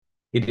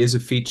it is a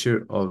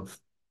feature of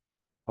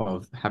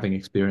having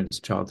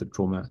experienced childhood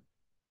trauma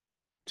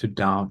to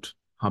doubt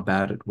how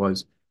bad it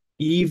was,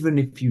 even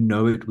if you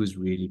know it was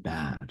really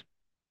bad.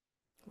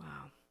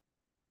 Wow.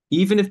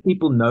 Even if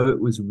people know it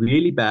was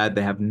really bad,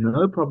 they have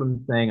no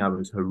problem saying I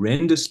was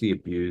horrendously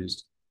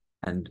abused,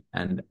 and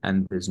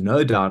there's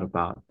no doubt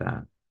about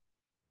that.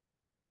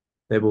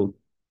 They will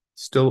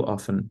still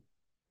often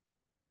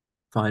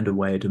find a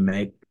way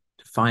to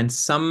find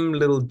some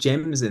little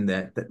gems in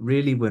there that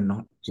really were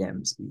not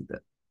gems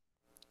either,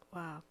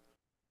 Wow.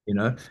 you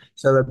know?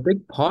 So a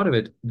big part of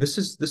it, this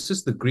is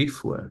the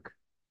grief work.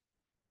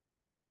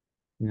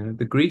 You know,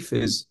 the grief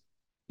is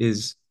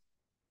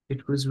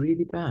it was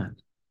really bad.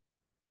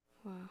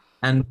 Wow.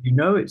 And you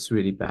know it's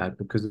really bad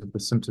because of the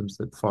symptoms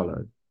that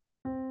follow.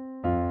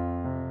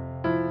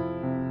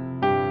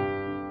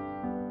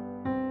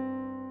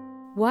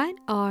 What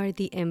are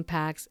the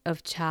impacts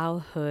of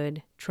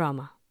childhood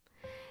trauma?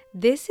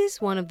 This is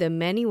one of the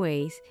many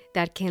ways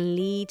that can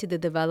lead to the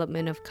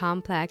development of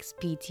complex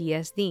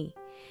PTSD.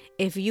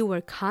 If you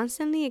were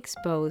constantly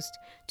exposed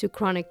to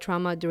chronic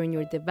trauma during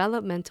your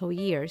developmental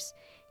years,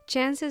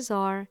 chances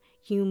are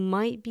you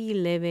might be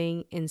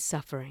living in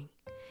suffering.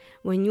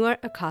 When you are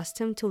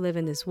accustomed to live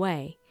in this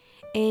way,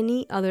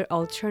 any other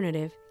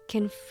alternative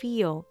can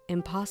feel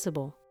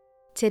impossible.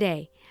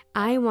 Today,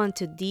 I want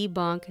to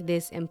debunk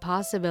this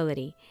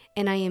impossibility,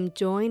 and I am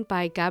joined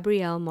by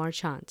Gabriel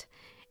Marchand,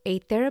 a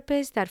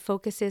therapist that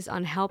focuses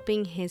on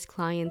helping his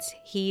clients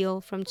heal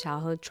from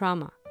childhood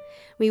trauma.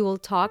 We will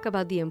talk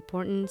about the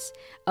importance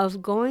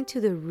of going to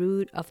the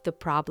root of the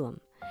problem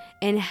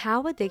and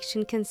how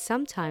addiction can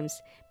sometimes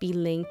be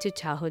linked to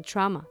childhood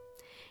trauma.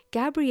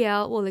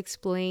 Gabriel will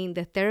explain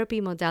the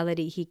therapy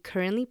modality he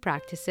currently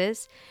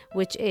practices,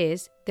 which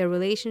is the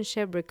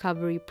relationship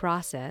recovery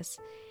process.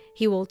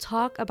 He will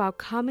talk about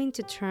coming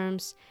to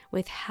terms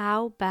with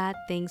how bad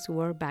things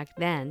were back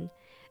then,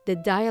 the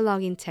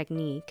dialoguing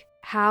technique,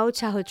 how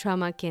childhood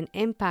trauma can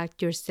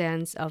impact your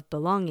sense of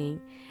belonging,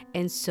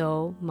 and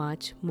so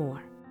much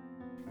more.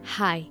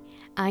 Hi,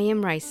 I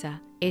am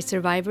Raisa, a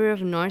survivor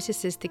of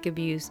narcissistic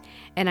abuse,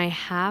 and I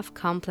have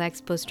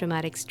complex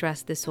post-traumatic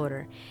stress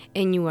disorder,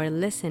 and you are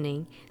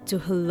listening to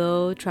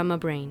Hello Trauma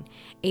Brain,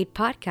 a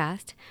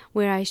podcast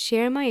where I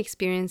share my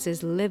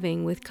experiences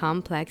living with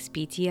complex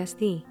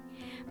PTSD.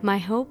 My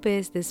hope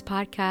is this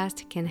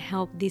podcast can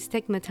help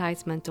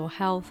destigmatize mental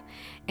health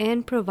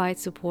and provide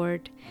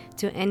support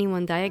to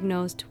anyone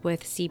diagnosed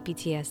with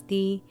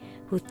CPTSD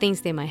who thinks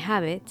they might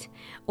have it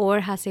or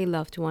has a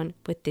loved one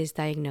with this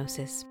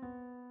diagnosis.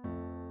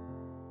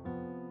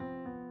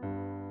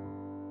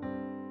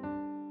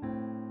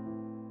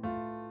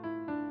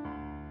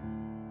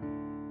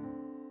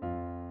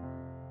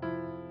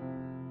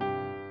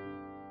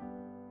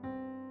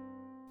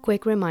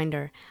 Quick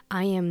reminder,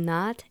 I am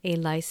not a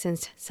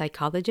licensed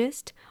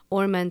psychologist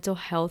or mental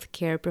health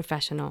care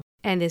professional,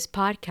 and this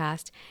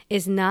podcast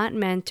is not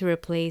meant to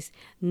replace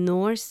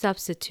nor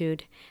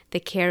substitute the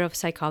care of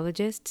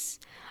psychologists,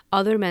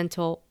 other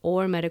mental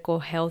or medical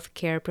health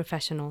care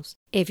professionals.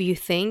 If you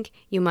think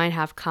you might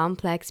have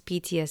complex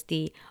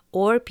PTSD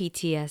or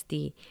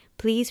PTSD,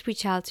 please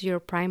reach out to your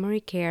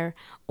primary care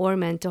or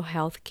mental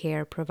health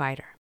care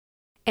provider.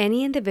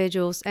 Any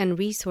individuals and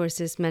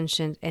resources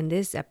mentioned in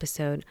this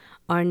episode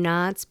are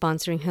not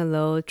sponsoring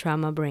Hello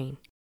Trauma Brain.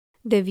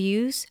 The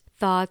views,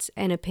 thoughts,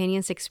 and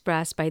opinions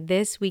expressed by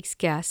this week's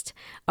guest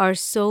are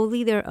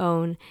solely their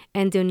own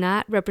and do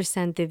not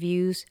represent the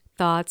views,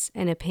 thoughts,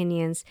 and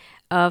opinions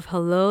of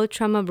Hello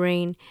Trauma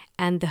Brain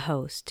and the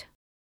host.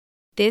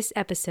 This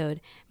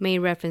episode may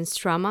reference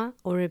trauma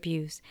or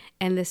abuse,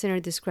 and listener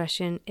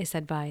discretion is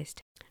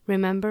advised.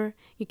 Remember,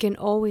 you can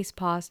always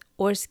pause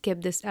or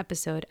skip this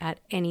episode at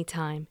any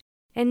time.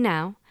 And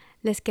now,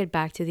 let's get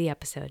back to the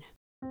episode.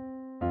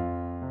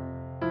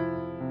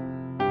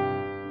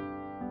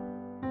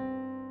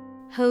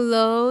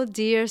 Hello,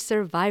 dear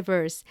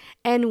survivors,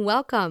 and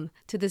welcome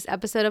to this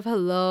episode of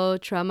Hello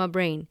Trauma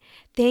Brain.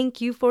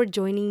 Thank you for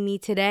joining me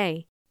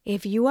today.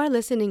 If you are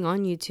listening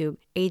on YouTube,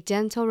 a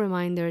gentle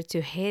reminder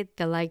to hit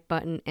the like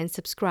button and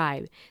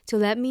subscribe to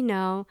let me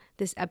know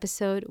this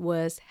episode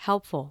was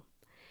helpful.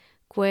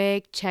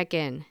 Quick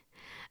check-in.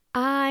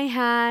 I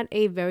had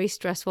a very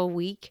stressful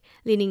week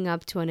leading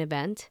up to an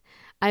event.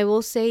 I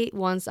will say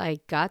once I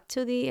got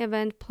to the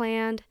event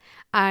planned,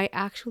 I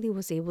actually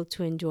was able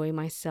to enjoy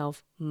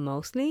myself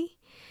mostly.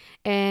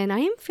 And I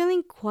am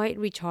feeling quite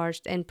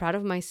recharged and proud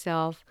of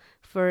myself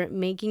for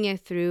making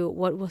it through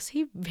what was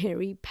a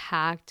very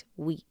packed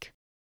week.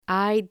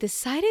 I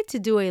decided to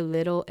do a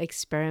little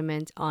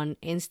experiment on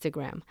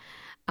Instagram.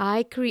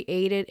 I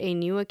created a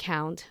new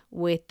account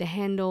with the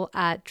handle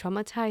at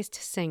Traumatized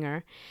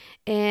Singer,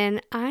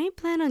 and I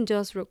plan on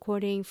just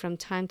recording from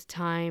time to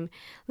time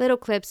little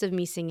clips of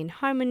me singing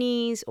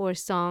harmonies or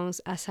songs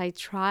as I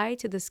try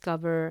to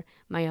discover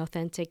my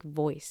authentic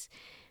voice.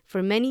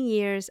 For many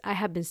years, I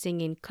have been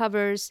singing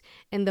covers,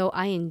 and though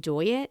I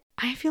enjoy it,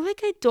 I feel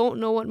like I don't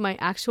know what my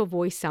actual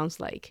voice sounds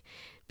like.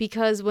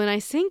 Because when I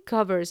sing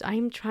covers, I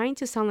am trying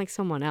to sound like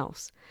someone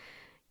else.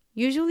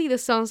 Usually, the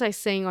songs I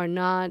sing are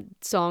not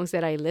songs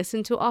that I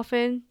listen to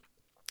often,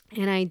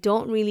 and I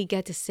don't really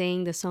get to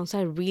sing the songs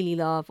I really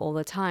love all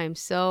the time.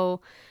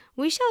 So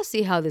we shall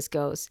see how this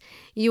goes.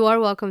 You are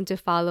welcome to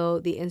follow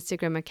the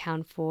Instagram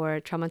account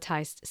for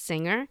Traumatized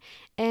Singer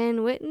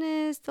and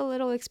witness the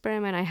little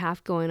experiment I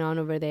have going on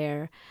over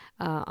there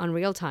on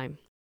real time.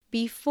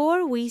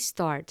 Before we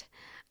start,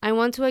 I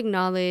want to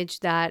acknowledge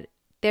that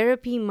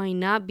therapy might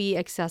not be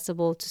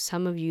accessible to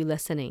some of you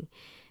listening.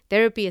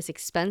 Therapy is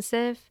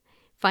expensive,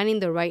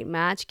 finding the right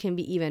match can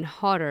be even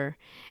harder,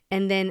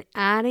 and then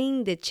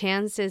adding the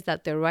chances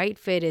that the right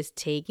fit is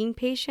taking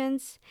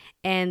patients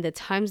and the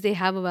times they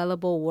have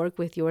available work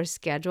with your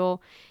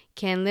schedule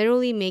can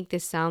literally make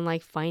this sound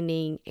like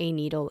finding a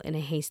needle in a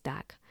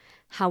haystack.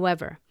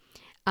 However,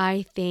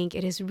 I think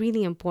it is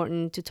really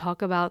important to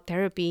talk about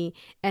therapy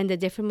and the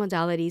different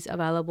modalities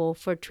available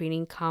for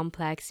treating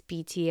complex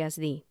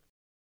PTSD.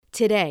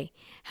 Today,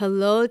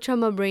 Hello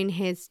Trauma Brain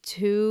hits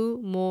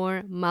 2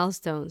 more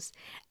milestones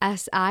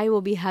as I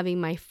will be having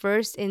my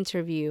first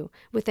interview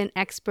with an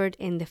expert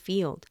in the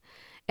field.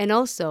 And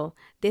also,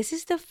 this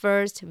is the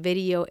first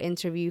video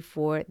interview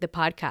for the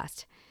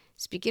podcast.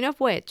 Speaking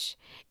of which,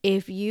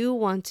 if you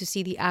want to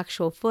see the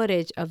actual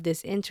footage of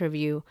this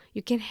interview,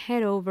 you can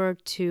head over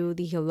to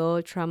the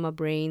Hello Trauma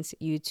Brains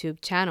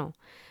YouTube channel.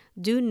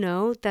 Do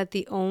note that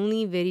the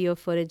only video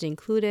footage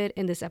included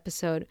in this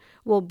episode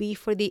will be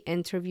for the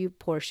interview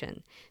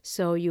portion,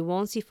 so you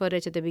won't see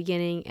footage at the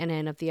beginning and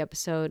end of the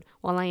episode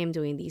while I am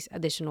doing these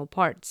additional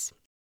parts.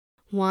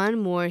 One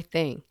more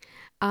thing.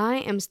 I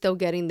am still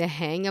getting the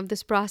hang of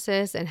this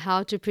process and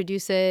how to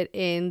produce it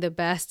in the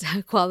best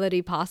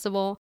quality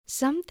possible.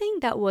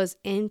 Something that was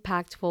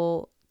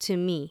impactful to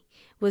me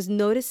was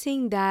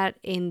noticing that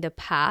in the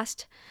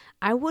past,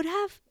 I would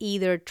have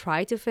either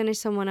tried to finish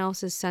someone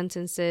else's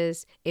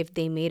sentences if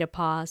they made a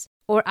pause,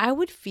 or I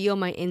would feel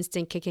my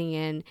instinct kicking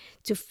in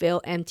to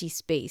fill empty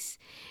space.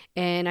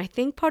 And I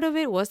think part of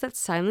it was that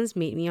silence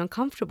made me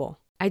uncomfortable.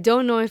 I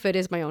don't know if it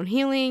is my own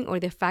healing or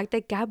the fact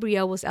that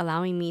Gabriel was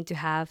allowing me to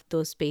have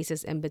those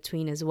spaces in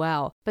between as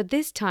well. But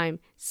this time,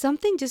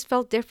 something just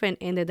felt different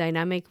in the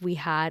dynamic we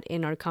had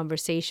in our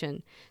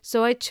conversation.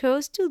 So I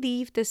chose to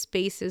leave the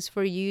spaces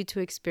for you to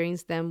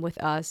experience them with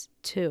us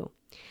too.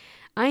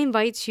 I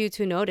invite you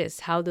to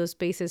notice how those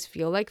spaces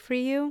feel like for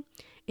you.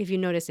 If you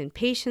notice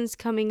impatience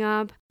coming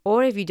up,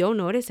 or if you don't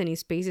notice any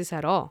spaces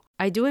at all,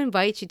 I do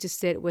invite you to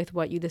sit with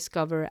what you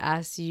discover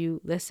as you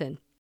listen.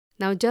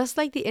 Now, just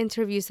like the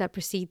interviews that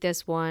precede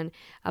this one,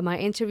 my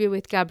interview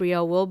with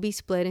Gabriel will be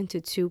split into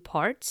 2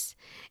 parts.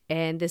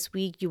 And this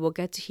week, you will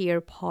get to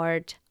hear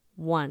part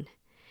 1.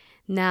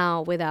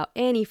 Now, without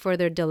any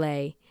further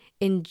delay,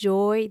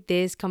 enjoy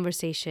this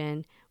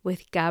conversation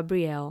with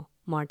Gabriel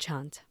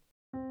Marchand.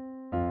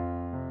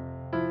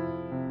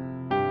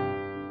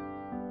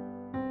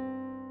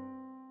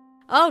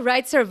 All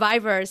right,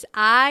 survivors,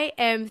 I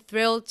am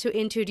thrilled to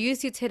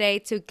introduce you today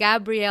to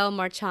Gabriel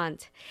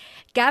Marchand.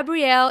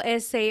 Gabriel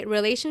is a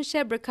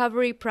relationship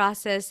recovery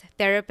process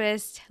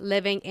therapist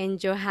living in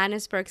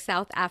Johannesburg,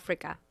 South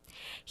Africa.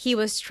 He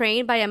was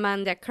trained by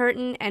Amanda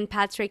Curtin and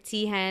Patrick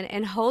Tehan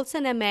and holds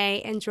an MA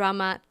in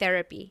drama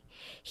therapy.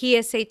 He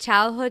is a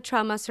childhood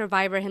trauma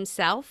survivor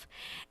himself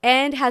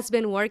and has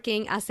been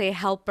working as a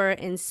helper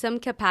in some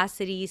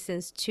capacity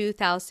since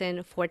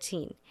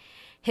 2014.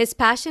 His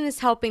passion is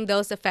helping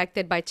those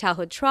affected by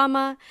childhood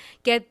trauma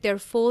get their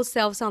full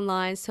selves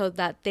online so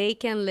that they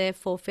can live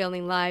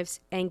fulfilling lives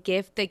and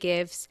give the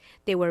gifts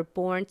they were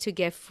born to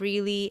give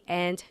freely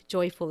and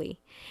joyfully.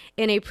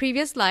 In a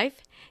previous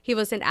life, he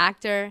was an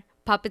actor,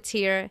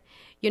 puppeteer,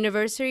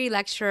 university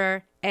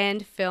lecturer,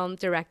 and film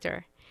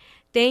director.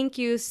 Thank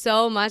you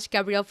so much,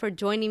 Gabriel, for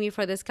joining me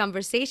for this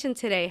conversation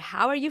today.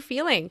 How are you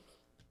feeling?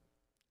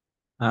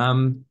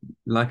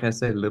 Like I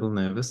said, a little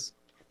nervous.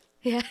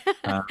 Yeah.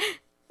 Uh,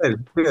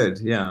 good.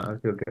 Yeah, I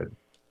feel good.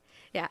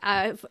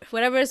 Yeah,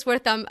 whatever it's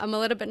worth, I'm a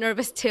little bit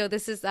nervous too.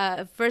 This is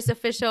first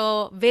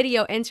official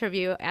video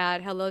interview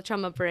at Hello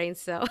Trauma Brain.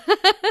 So,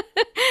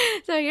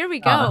 so here we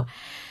go.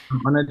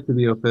 I'm honored to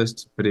be your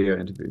first video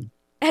interview.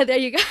 And there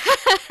you go.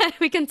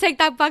 We can take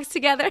that box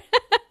together.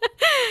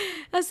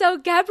 So,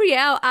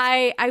 Gabrielle,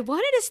 I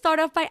wanted to start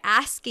off by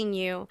asking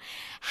you,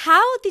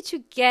 how did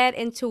you get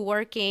into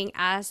working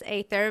as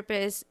a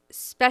therapist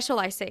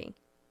specializing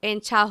in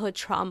childhood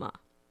trauma?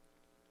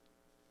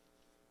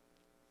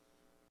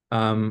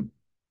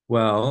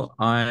 Well,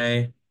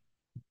 I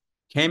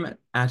came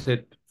at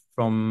it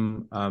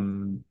from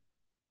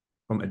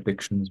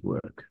addictions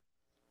work.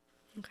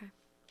 Okay.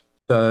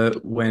 So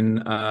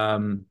when I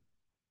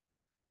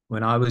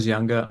was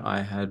younger,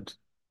 I had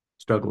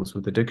struggles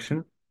with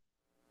addiction.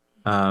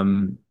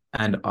 And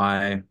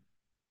I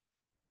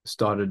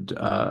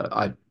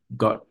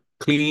got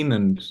clean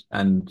and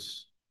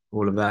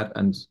all of that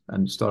and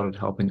started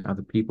helping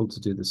other people to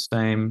do the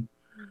same.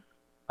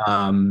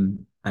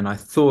 And I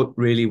thought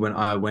really when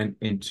I went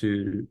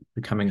into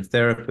becoming a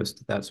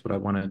therapist, that's what I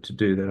wanted to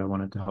do, that I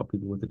wanted to help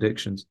people with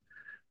addictions.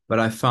 But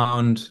I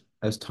found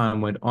as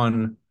time went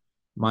on,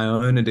 my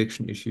own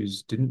addiction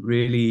issues didn't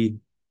really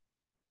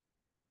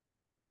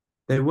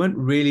they weren't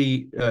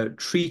really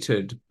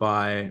treated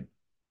by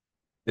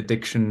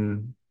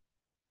addiction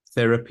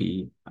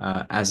therapy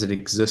as it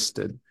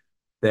existed.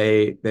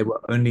 They were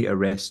only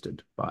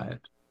arrested by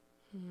it.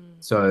 Mm.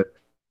 So,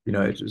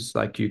 it was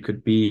like you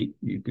could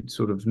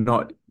sort of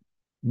not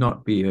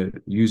be a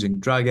using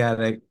drug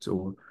addict,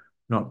 or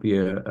not be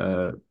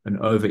an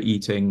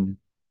overeater,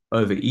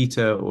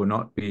 or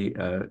not be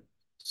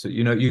so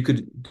you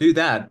could do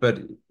that, but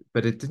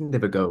it didn't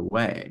ever go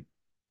away.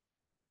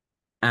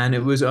 And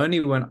it was only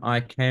when I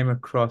came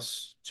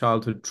across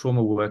childhood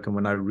trauma work, and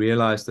when I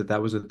realized that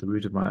that was at the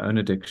root of my own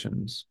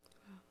addictions,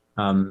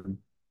 um,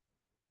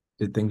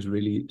 did things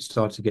really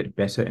start to get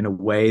better in a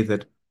way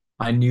that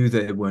I knew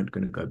that it weren't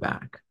going to go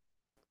back.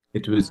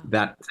 It was Wow.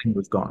 that thing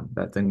was gone.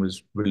 That thing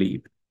was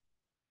relieved.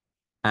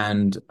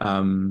 And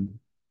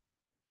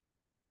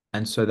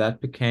and so that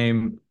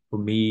became for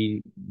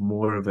me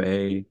more of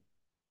a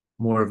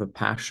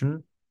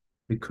passion,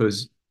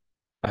 because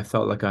I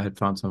felt like I had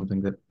found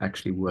something that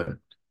actually worked.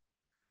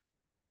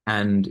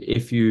 And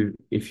if you've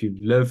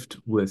lived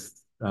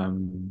with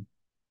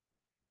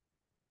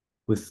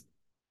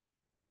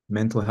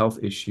mental health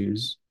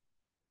issues,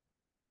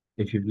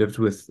 if you've lived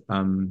with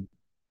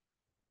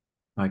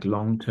like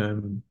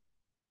long-term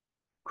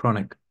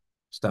chronic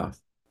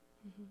stuff,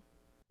 Mhm.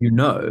 you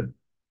know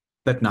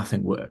that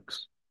nothing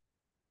works.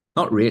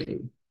 Not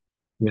really,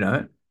 you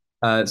know.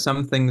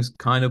 Some things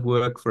kind of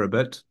work for a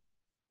bit,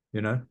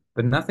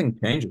 but nothing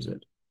changes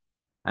it.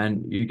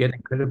 And you get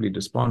incredibly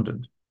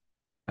despondent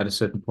at a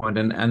certain point,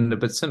 and a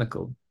bit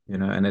cynical,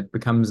 and it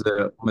becomes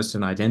almost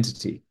an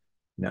identity.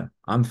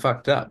 I'm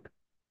fucked up.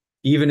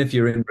 Even if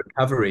you're in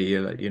recovery,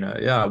 you're like,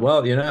 yeah,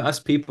 well, us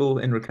people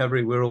in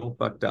recovery, we're all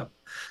fucked up.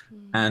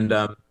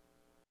 Mm.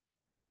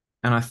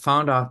 And I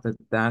found out that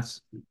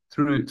that's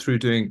through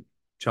doing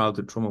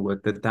childhood trauma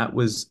work, that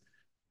was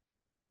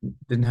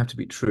didn't have to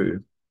be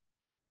true.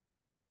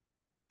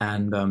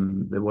 And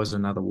there was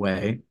another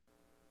way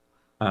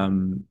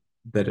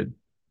that it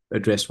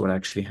addressed what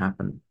actually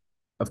happened.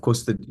 Of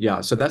course,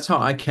 yeah, so that's how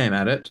I came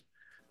at it.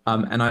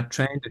 And I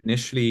trained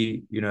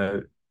initially,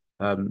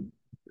 um,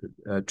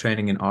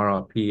 training in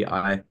RRP.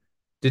 I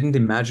didn't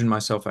imagine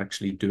myself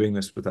actually doing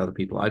this with other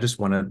people. I just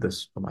wanted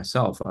this for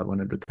myself. I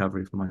wanted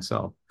recovery for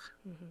myself.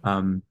 Mhm.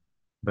 Um,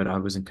 but I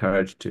was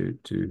encouraged to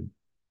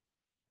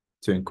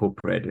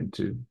incorporate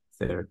into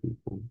therapy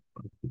for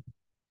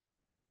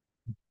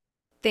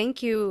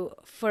Thank you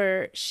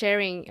for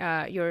sharing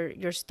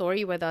your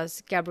story with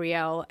us,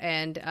 Gabrielle.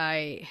 And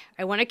I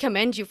want to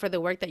commend you for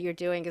the work that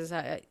you're doing. Because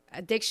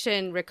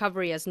addiction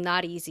recovery is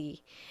not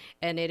easy,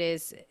 and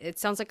it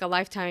sounds like a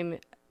lifetime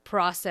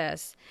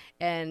process.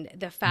 And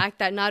the fact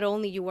that not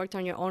only you worked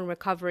on your own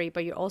recovery,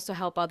 but you also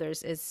help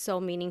others is so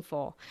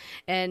meaningful.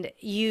 And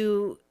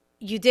you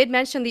did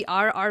mention the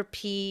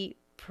RRP.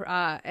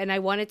 And I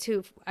wanted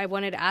to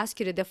ask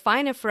you to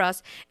define it for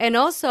us, and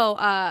also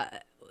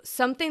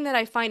something that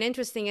I find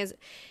interesting is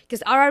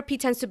because RRP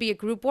tends to be a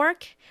group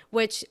work,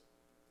 which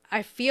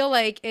I feel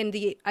like in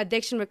the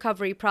addiction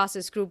recovery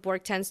process, group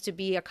work tends to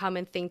be a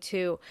common thing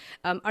too.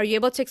 Are you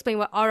able to explain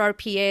what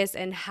RRP is,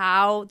 and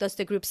how does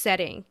the group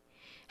setting,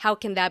 how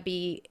can that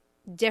be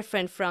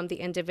different from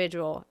the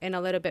individual in a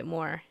little bit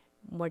more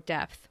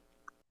depth?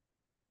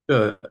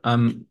 sure.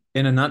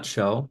 In a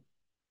nutshell,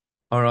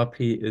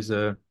 RRP is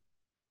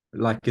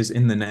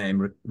in the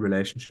name,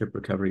 relationship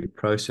recovery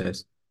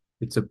process.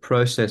 It's a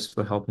process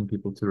for helping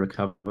people to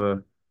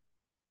recover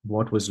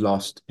what was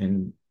lost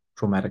in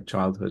traumatic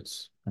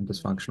childhoods and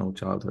dysfunctional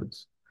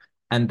childhoods.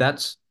 And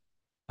that's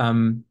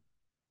um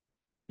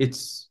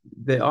it's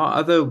there are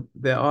other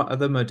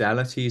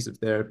modalities of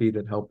therapy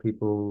that help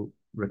people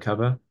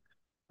recover.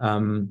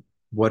 Um,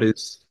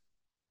 what's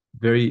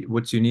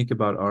unique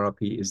about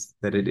RRP is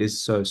that it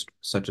is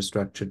such a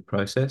structured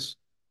process.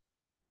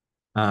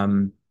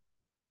 Um,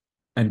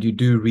 and you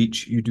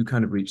do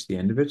kind of reach the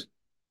end of it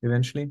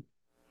eventually.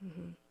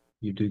 Mm-hmm.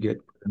 You do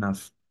get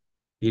enough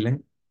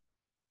healing,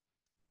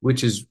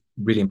 which is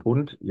really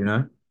important,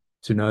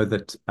 to know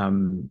that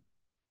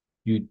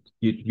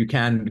you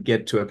can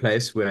get to a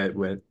place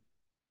where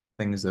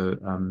things are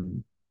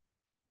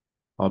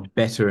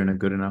better in a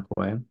good enough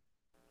way.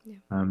 Yeah.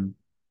 Um,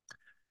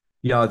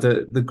 yeah,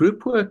 the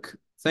group work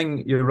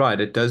thing, you're right.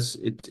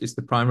 It's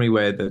the primary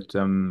way that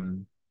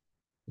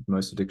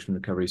most addiction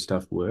recovery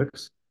stuff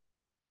works.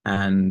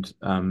 And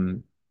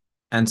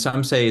and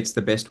some say it's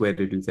the best way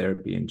to do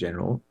therapy in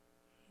general.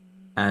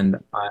 And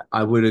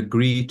I would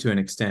agree to an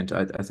extent.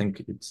 I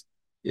think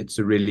it's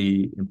a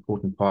really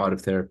important part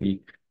of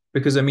therapy,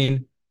 because I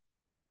mean,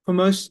 for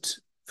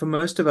most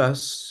of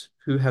us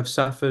who have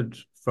suffered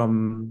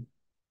from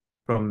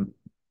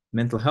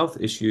mental health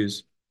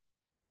issues,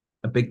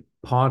 a big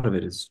part of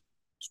it is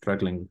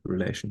struggling with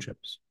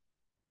relationships,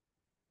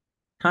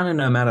 kind of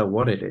no matter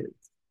what it is,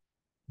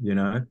 you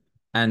know,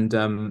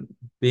 and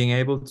being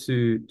able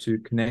to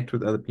connect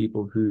with other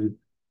people who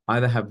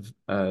either have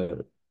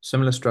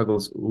similar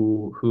struggles,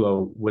 or who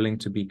are willing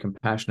to be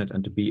compassionate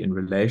and to be in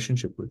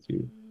relationship with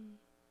you,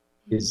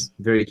 Mm-hmm. is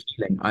very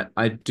healing.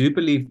 I do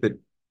believe that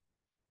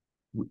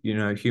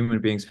human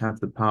beings have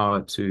the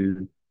power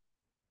to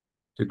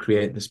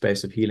create the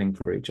space of healing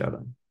for each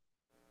other.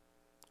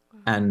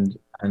 And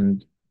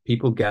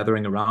people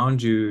gathering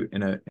around you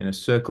in a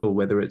circle,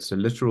 whether it's a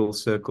literal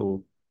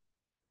circle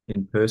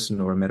in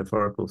person or a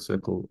metaphorical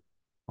circle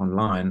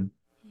online,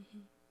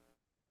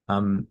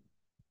 um,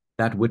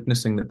 that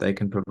witnessing that they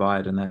can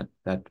provide, and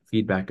that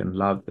feedback and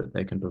love that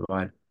they can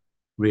provide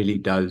really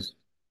does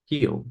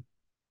heal.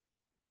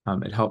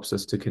 It helps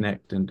us to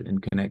connect, and in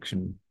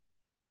connection,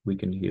 we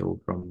can heal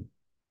from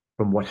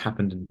what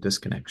happened in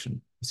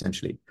disconnection,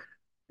 essentially.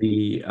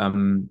 The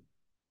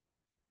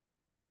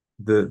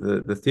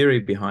the theory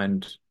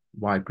behind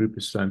why group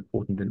is so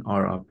important in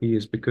RRP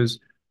is because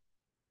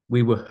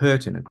we were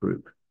hurt in a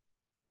group.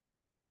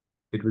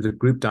 It was a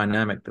group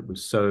dynamic that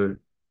was so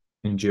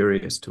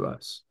injurious to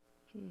us,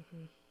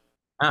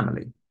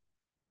 family.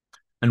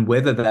 And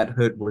whether that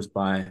hurt was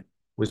by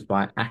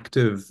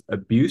active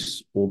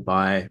abuse or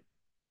by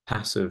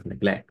passive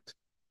neglect,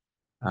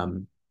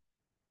 um,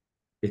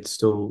 it's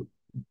still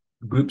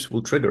groups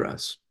will trigger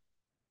us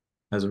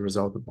as a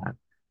result of that.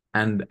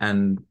 And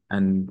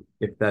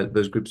if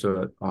those groups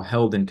are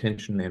held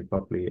intentionally and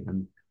properly,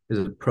 and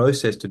there's a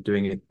process to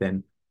doing it,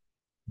 then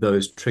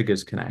those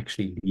triggers can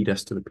actually lead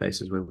us to the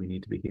places where we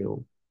need to be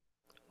healed.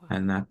 Wow.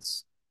 And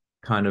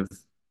kind of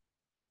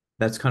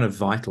that's kind of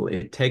vital.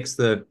 It takes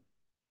the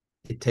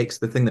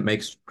thing that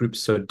makes groups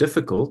so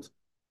difficult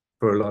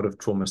for a lot of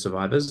trauma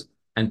survivors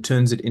and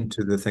turns it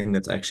into the thing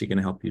that's actually going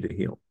to help you to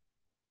heal.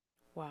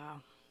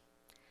 Wow.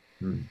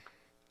 Mm.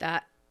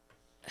 That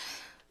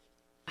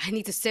I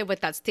need to sit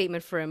with that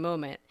statement for a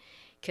moment,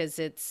 because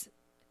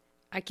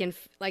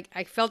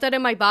I felt that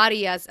in my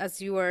body as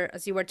you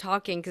were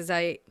talking, because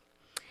a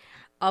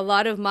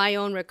lot of my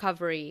own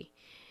recovery,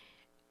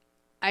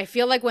 I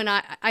feel like when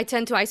I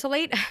tend to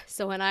isolate.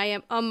 So when I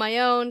am on my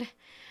own,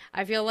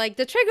 I feel like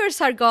the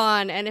triggers are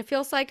gone and it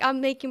feels like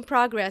I'm making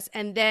progress.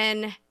 And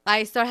then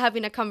I start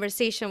having a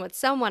conversation with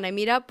someone, I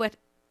meet up with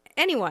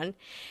anyone,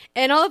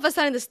 and all of a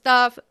sudden the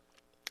stuff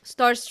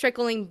starts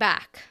trickling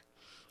back.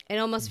 It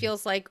almost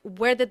feels like,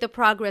 where did the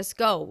progress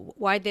go?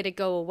 Why did it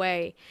go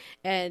away?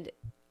 And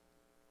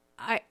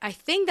I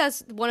think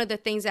that's one of the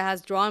things that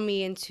has drawn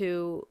me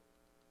into.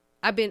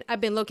 I've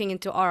been looking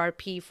into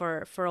RRP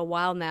for a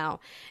while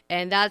now,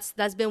 and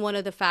that's been one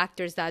of the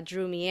factors that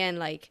drew me in.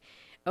 Like,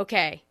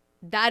 okay,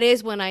 that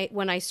is when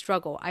I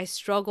struggle. I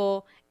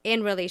struggle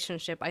in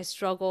relationship. I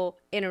struggle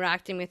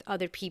interacting with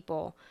other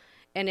people,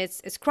 and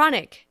it's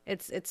chronic.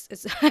 It's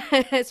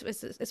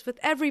it's with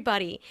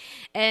everybody,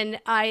 and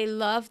I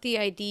love the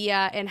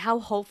idea and how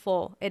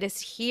hopeful it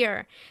is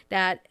here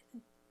that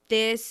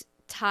this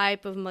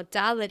type of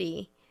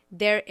modality,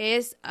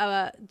 there's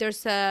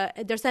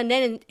an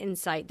end in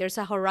sight, there's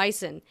a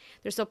horizon,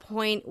 there's a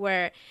point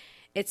where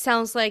it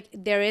sounds like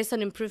there is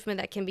an improvement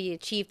that can be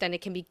achieved, and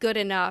it can be good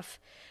enough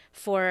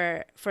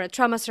for a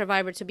trauma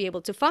survivor to be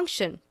able to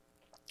function.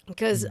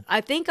 Because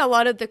I think a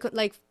lot of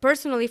like,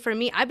 personally for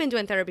me, I've been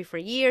doing therapy for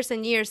years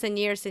and years and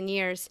years and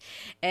years,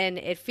 and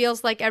it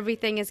feels like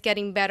everything is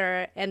getting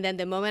better, and then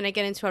the moment I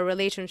get into a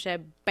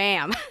relationship,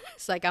 bam,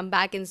 it's like I'm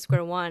back in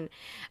square one.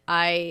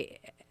 I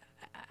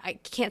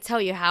can't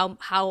tell you how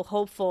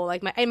hopeful,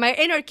 like, my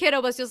inner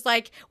kiddo was just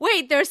like,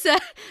 wait, there's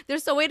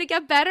a way to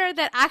get better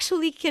that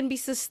actually can be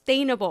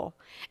sustainable.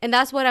 And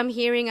that's what I'm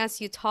hearing as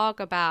you talk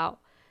about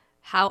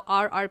how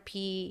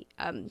RRP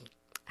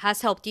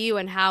has helped you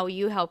and how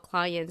you help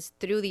clients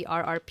through the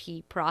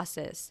RRP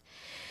process.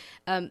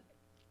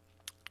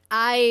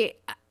 I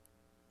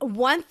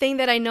One thing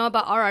that I know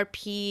about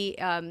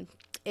RRP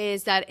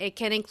is that it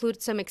can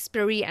include some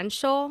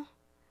experiential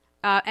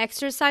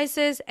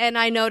exercises. And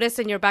I noticed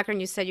in your background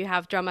you said you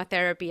have drama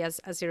therapy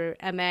as your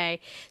MA.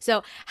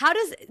 So how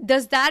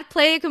does that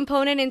play a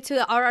component into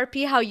the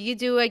RRP? How you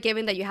do it,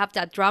 given that you have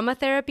that drama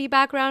therapy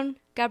background,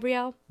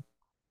 Gabriel?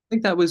 I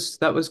think that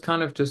was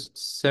kind of just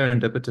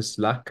serendipitous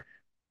luck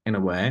in a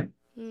way.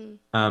 Mm,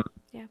 Um,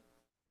 yeah.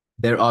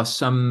 there are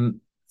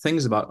some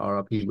things about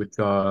RRP which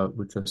are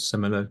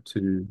similar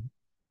to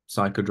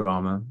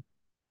psychodrama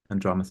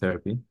and drama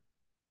therapy,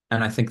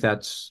 and I think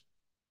that's,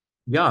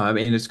 yeah, I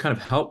mean, it's kind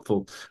of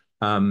helpful.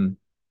 Um,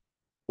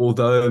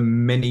 Although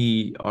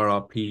many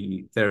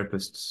RRP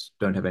therapists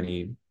don't have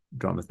any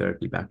drama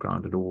therapy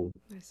background at all,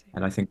 I see.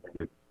 and I think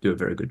they do a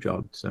very good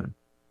job. So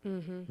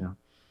Mm-hmm. yeah.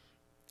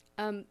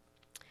 Um,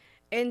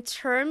 in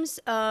terms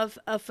of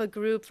a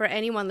group, for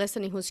anyone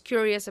listening who's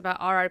curious about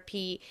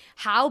RRP,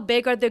 how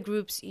big are the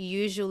groups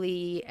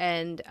usually?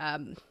 And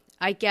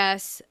I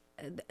guess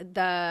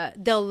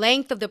the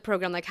length of the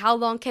program, like how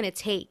long can it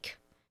take?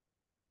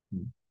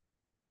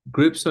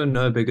 Groups are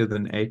no bigger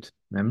than 8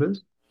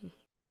 members.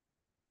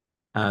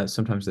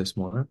 Sometimes they're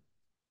smaller.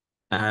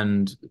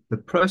 And the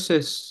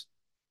process,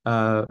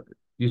 uh,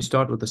 you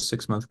start with a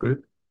 6-month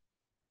group,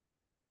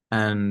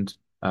 and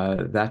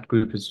that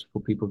group is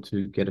for people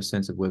to get a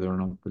sense of whether or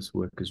not this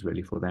work is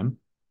really for them.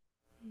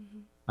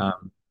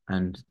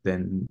 And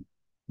then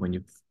when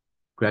you've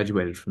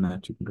graduated from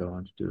that, you can go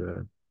on to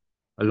do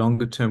a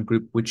longer term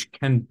group, which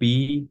can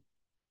be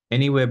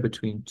anywhere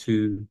between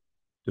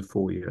to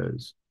 4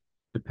 years,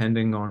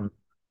 depending on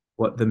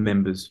what the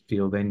members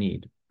feel they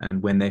need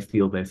and when they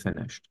feel they're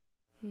finished.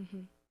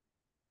 Hmm.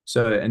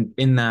 So, and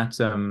in that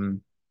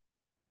 2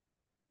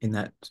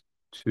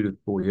 to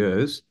 4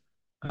 years,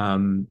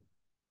 um,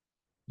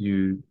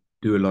 you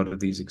do a lot of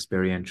these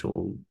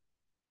experiential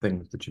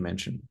things that you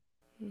mentioned,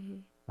 Hmm.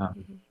 um,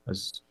 Hmm.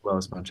 as well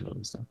as a bunch of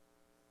other stuff.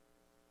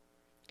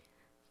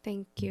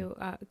 Thank you,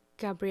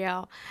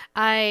 Gabriel.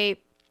 I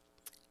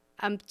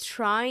am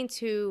trying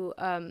to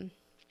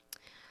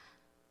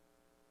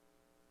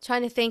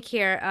think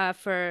here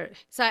for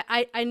so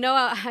I know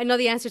I know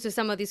the answer to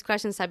some of these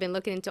questions. I've been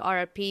looking into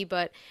RRP,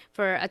 but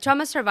for a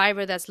trauma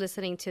survivor that's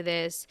listening to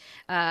this,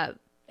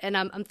 and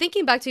I'm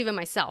thinking back to even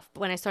myself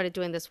when I started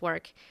doing this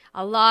work.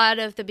 A lot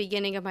of the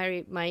beginning of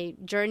my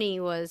journey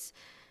was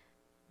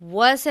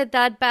it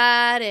that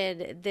bad,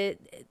 and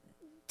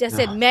does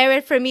it Yeah.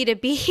 merit for me to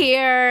be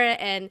here?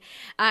 And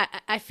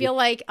I feel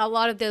like a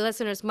lot of the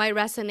listeners might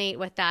resonate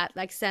with that,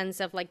 like,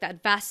 sense of like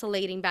that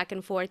vacillating back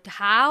and forth.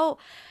 How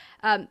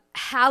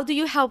do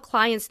you help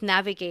clients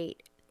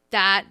navigate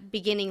that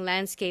beginning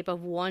landscape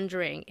of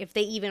wondering if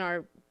they even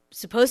are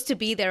supposed to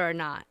be there or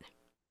not?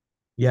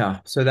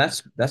 Yeah, so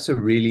that's a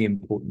really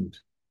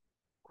important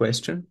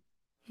question,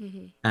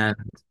 Hmm. and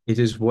it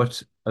is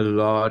what a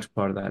large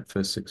part of that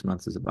first 6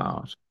 months is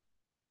about.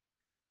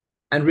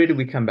 And really,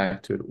 we come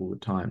back to it all the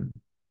time.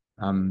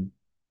 Um,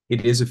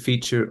 it is a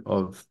feature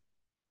of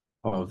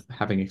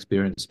having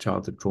experienced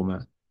childhood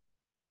trauma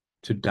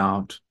to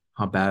doubt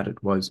how bad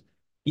it was,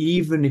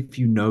 even if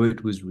you know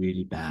it was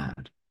really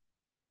bad.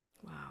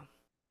 Wow.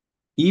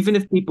 Even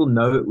if people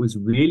know it was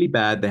really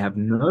bad, they have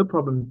no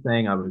problem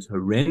saying I was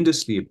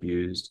horrendously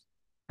abused,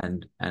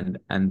 and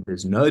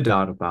there's no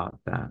doubt about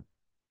that.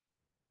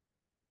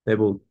 They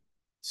will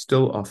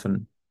still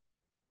often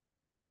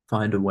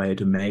find a way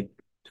to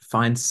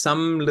find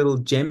some little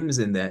gems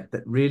in there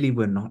that really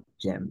were not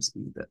gems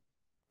either.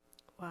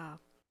 Wow.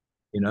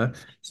 You know,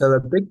 so a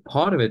big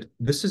part of it,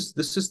 this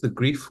is the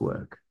grief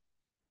work.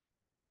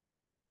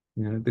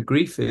 The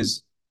grief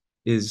is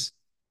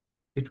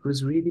it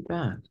was really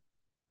bad.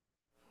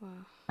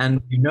 Wow.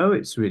 And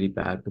it's really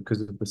bad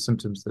because of the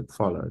symptoms that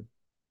follow.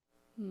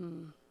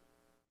 Hmm.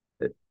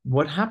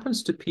 What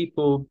happens to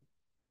people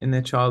in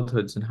their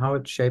childhoods and how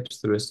it shapes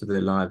the rest of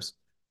their lives.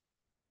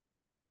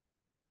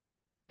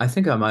 I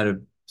think I might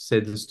have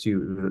said this to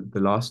you the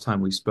last time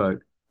we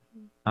spoke,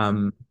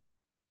 um,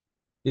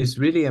 is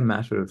really a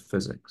matter of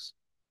physics.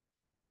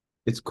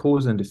 It's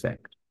cause and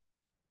effect.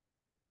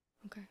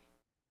 Okay.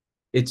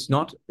 It's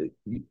not,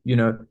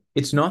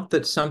 it's not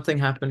that something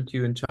happened to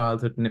you in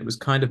childhood and it was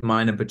kind of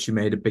minor, but you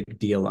made a big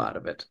deal out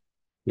of it,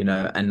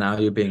 and now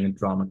you're being a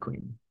drama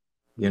queen.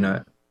 You Hmm.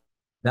 know,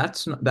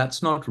 that's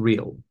not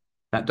real.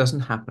 That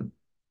doesn't happen.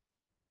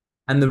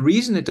 And the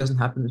reason it doesn't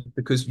happen is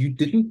because you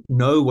didn't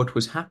know what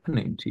was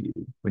happening to you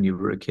when you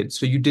were a kid.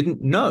 So you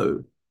didn't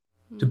know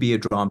to Hmm. be a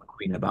drama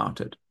queen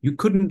about it. You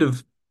couldn't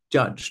have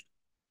judged.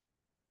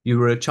 You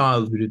were a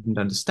child who didn't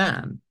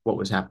understand what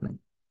was happening.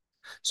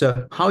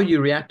 So how you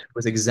reacted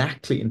was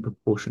exactly in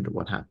proportion to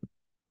what happened.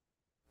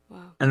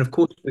 Wow. And of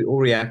course, we all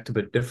react a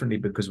bit differently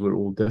because we're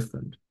all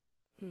different.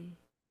 Hmm.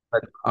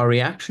 But our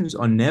reactions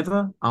are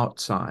never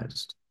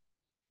outsized.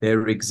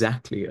 They're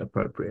exactly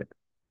appropriate.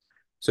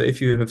 So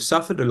if you have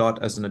suffered a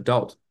lot as an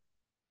adult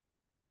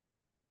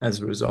as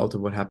a result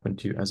of what happened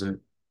to you as a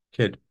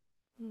kid,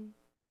 Hmm.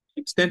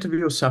 the extent of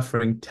your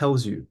suffering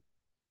tells you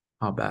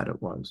how bad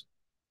it was.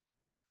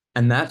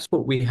 And that's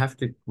what we have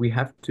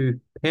to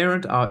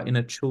parent our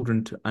inner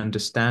children to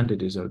understand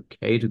it is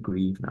okay to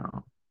grieve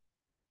now.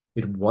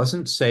 It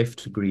wasn't safe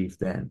to grieve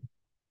then,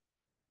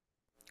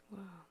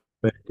 Wow.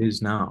 but it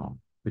is now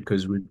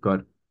because we've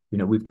got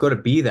to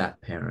be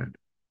that parent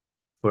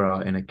for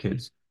our inner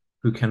kids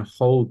who can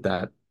hold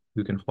that,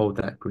 who can hold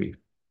that grief.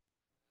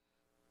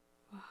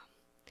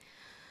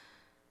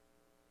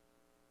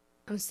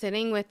 I'm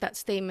sitting with that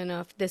statement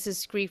of this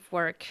is grief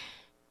work,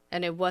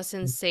 and it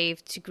wasn't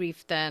safe to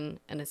grieve then,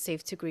 and it's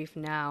safe to grieve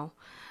now.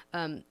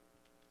 Um,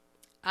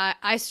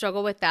 I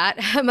struggle with that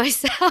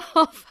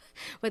myself,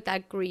 with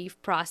that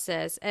grief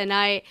process, and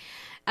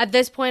at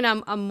this point,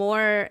 I'm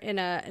more in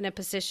a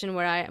position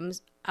where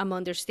I'm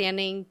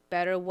understanding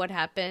better what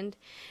happened,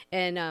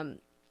 and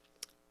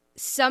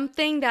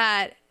something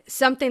that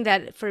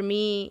for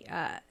me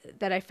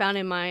that I found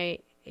in my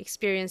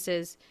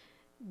experiences,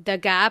 the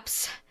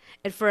gaps.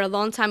 And for a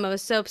long time, I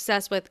was so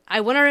obsessed with,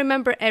 I want to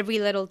remember every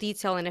little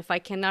detail. And if I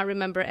cannot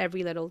remember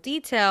every little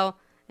detail,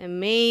 and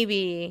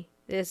maybe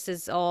this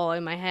is all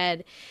in my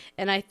head.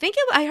 And I think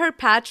I heard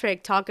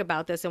Patrick talk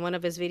about this in one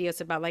of his videos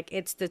about, like,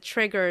 it's the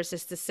triggers,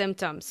 it's the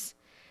symptoms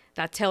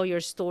that tell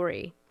your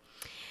story.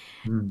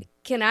 Mm.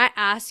 Can I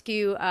ask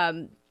you,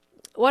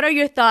 what are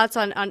your thoughts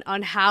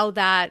on how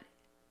that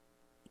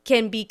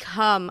can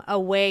become a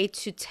way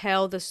to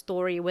tell the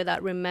story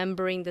without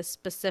remembering the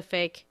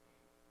specific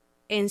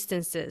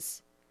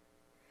instances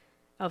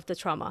of the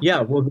trauma? Yeah,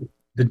 well,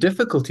 the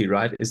difficulty,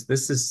 right, is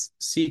this is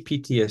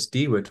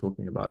CPTSD we're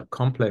talking about,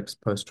 complex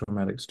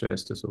post-traumatic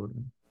stress disorder.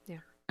 Yeah.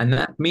 And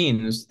that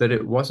means that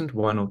it wasn't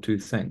one or two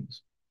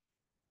things.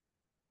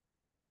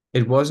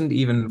 It wasn't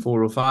even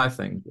four or five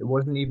things. It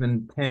wasn't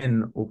even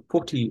 10 or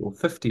 40 or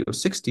 50 or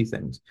 60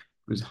 things.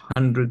 It was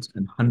hundreds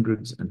and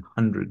hundreds and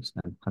hundreds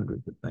and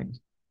hundreds of things,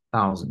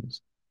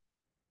 thousands.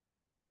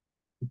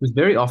 It was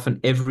very often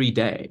every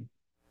day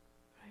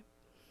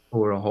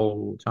for a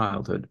whole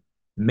childhood,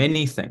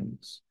 many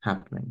things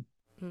happening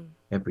Mm,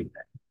 every day.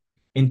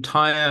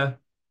 Entire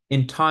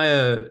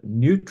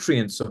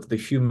nutrients of the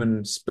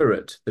human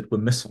spirit that were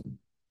missing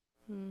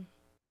mm,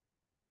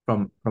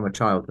 from a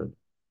childhood.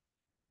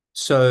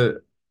 So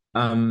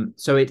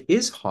so it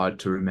is hard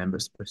to remember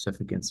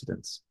specific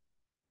incidents.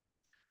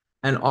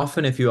 And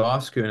often if you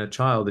ask your inner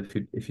child,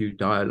 if you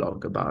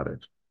dialogue about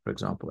it, for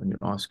example, and you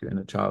ask your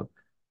inner child,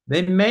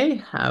 they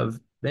may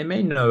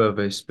know of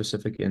a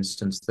specific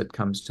instance that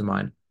comes to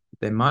mind.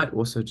 They might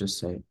also just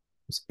say,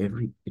 it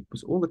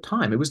was all the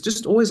time. It was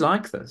just always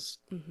like this,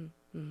 mhm,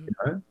 mhm. you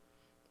know?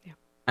 Yeah.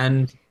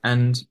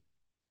 And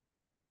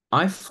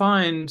I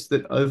find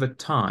that over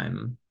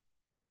time,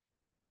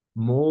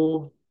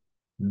 more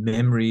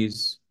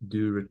memories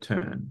do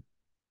return.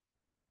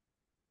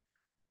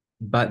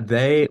 But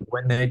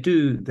when they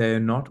do, they're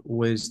not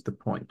always the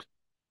point.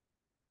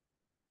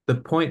 The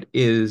point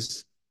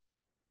is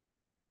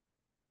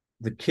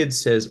the kid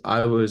says,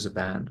 I was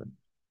abandoned,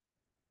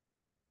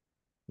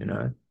 you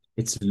know,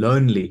 it's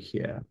lonely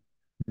here.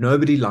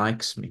 Nobody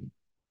likes me.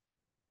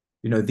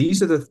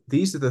 These are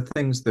the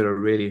things that are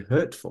really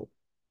hurtful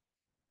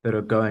that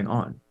are going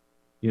on,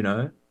 you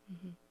know.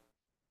 Mhm,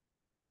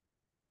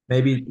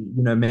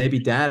 Maybe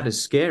dad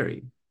is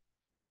scary.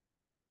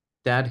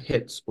 Dad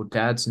hits, or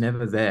dad's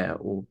never there,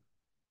 or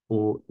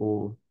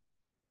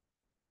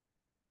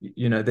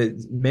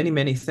there's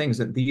many things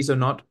that these are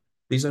not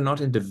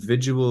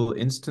individual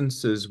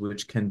instances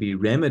which can be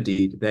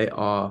remedied. They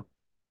are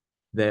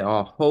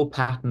whole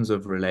patterns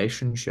of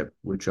relationship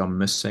which are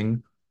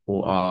missing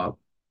or are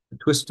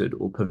twisted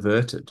or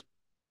perverted,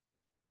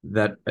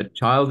 that a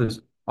child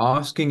is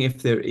asking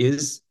if there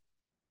is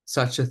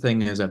such a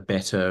thing as a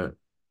better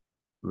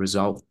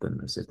result than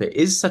this, if there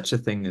is such a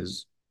thing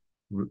as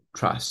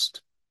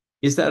trust.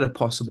 Is that a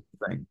possible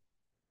thing,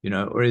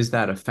 or is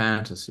that a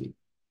fantasy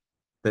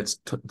that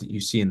you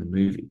see in the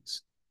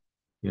movies,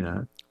 you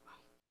know?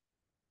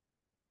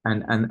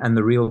 And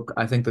the real,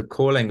 I think the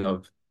calling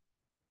of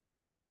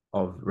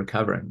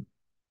recovering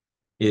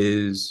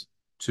is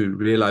to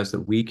realize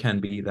that we can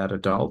be that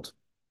adult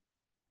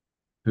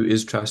who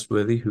is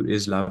trustworthy, who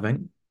is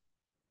loving.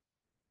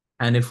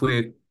 And if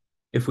we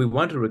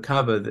want to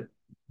recover,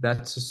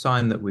 that's a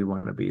sign that we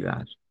want to be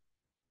that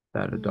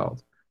mm,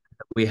 adult.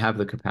 We have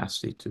the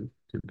capacity to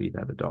be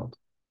that adult.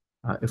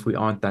 If we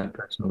aren't that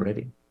person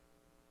already,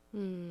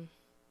 mm.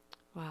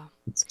 Wow.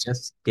 it's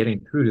just getting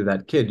through to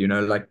that kid.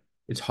 Like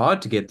it's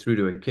hard to get through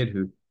to a kid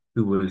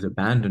who was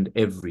abandoned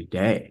every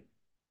day.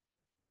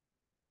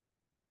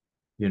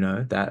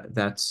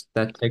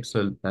 That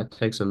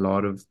takes a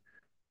lot of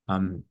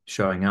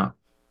showing up,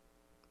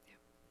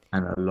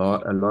 and a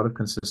lot of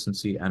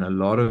consistency, and a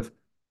lot of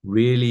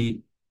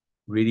really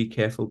really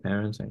careful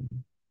parenting,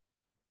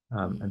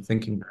 and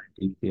thinking very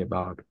deeply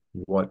about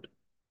what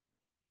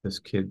this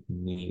kid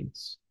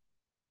needs,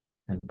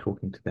 and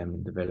talking to them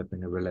and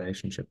developing a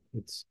relationship.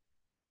 It's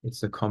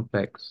a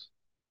complex,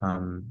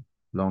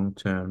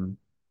 long-term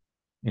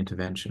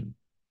intervention.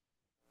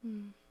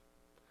 Mm.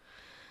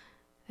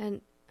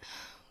 And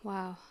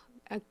wow.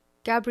 Uh,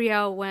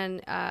 Gabrielle,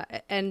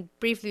 and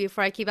briefly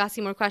before I keep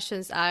asking more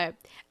questions,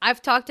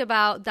 I've talked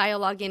about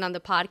dialoguing on the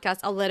podcast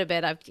a little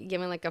bit. I've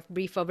given like a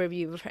brief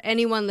overview. For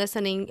anyone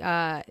listening,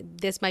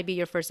 this might be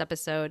your first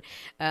episode.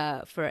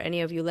 For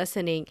any of you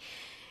listening,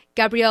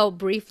 Gabrielle,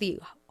 briefly,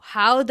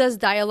 how does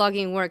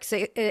dialoguing work?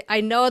 So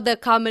I know the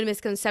common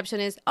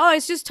misconception is, oh,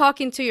 it's just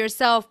talking to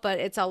yourself, but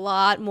it's a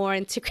lot more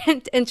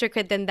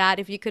intricate than that.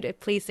 If you could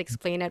please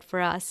explain it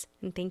for us,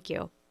 and thank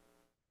you.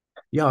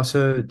 Yeah,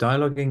 so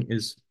dialoguing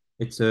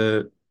it's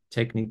a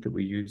technique that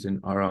we use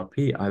in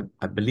RRP.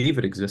 I believe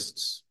it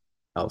exists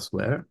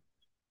elsewhere,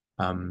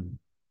 um,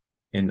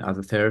 in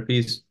other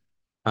therapies.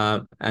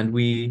 And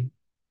we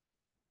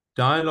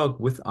dialogue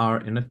with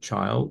our inner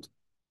child,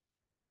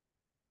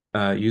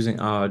 using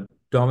our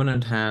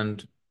dominant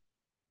hand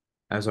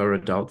as our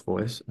adult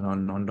voice and our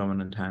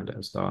non-dominant hand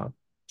as our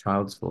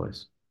child's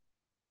voice.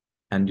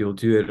 And you'll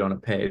do it on a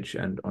page,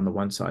 and on the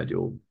one side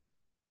you'll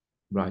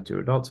write your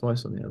adult's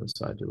voice, on the other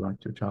side you'll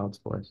write your child's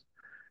voice.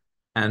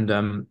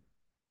 And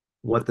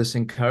what this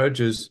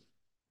encourages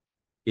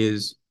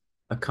is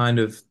a kind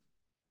of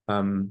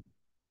um,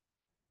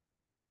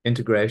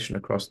 integration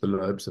across the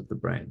lobes of the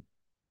brain,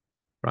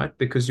 right?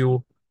 Because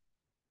the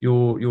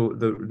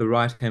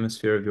right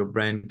hemisphere of your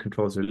brain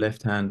controls your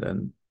left hand,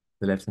 and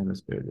the left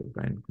hemisphere of your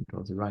brain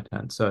controls the right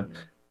hand. So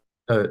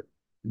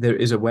there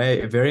is a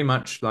way, very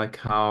much like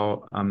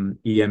how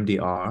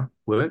EMDR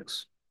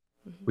works,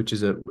 Mm-hmm. which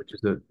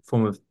is a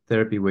form of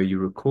therapy where you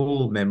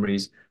recall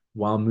memories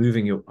while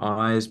moving your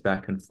eyes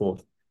back and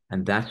forth,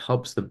 and that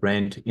helps the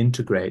brain to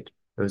integrate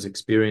those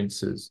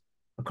experiences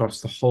across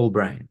the whole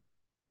brain,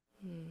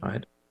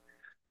 right?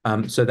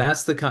 So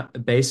that's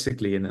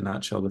basically, in a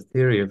nutshell, the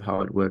theory of how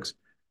it works.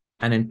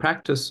 And in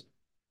practice,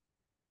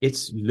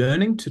 it's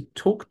learning to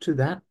talk to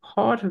that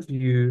part of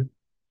you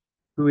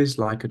who is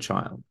like a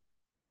child.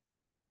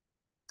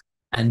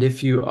 And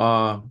if you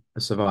are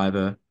a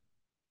survivor,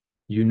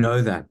 you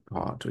know that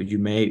part, or you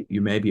may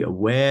be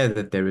aware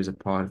that there is a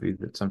part of you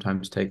that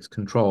sometimes takes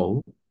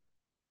control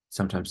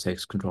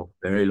for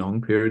very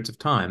long periods of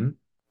time,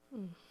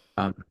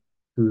 um,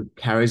 who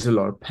carries a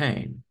lot of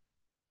pain.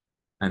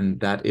 And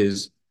that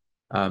is,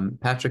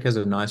 Patrick has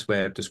a nice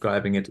way of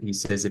describing it. He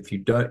says, if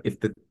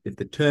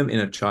the term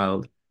inner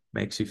child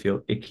makes you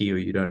feel icky or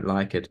you don't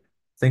like it,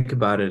 think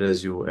about it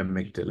as your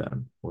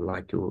amygdala, or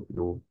like your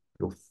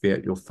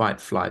fear, your fight,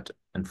 flight,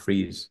 and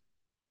freeze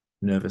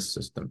nervous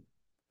system.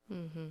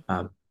 Mm-hmm.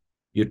 Um,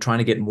 you're trying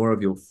to get more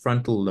of your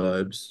frontal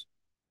lobes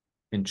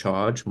in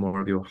charge,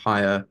 more of your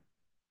higher,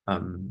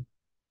 um,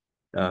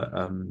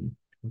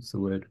 what's the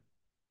word?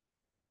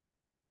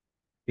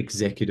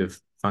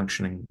 Executive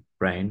functioning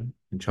brain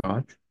in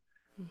charge.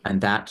 Mm-hmm.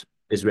 And that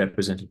is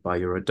represented by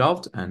your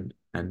adult, and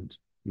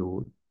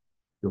your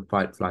your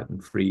fight, flight,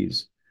 and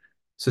freeze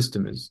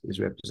system is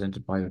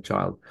represented by your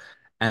child.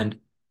 And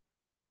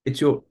it's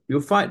your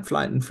fight,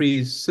 flight, and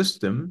freeze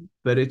system,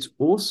 but it's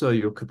also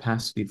your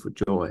capacity for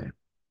joy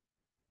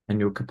and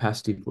your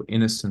capacity for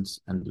innocence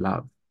and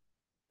love.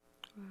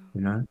 Wow.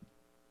 You know,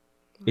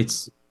 Wow.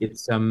 it's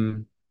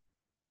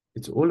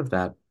all of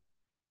that.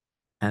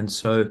 And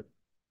so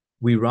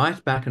we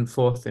write back and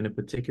forth in a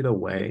particular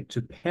way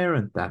to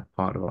parent that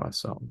part of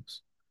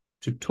ourselves,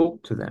 to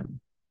talk to them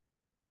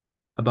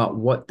about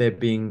what they're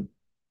being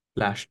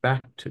flashed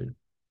back to,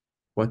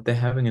 what they're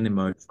having an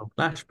emotional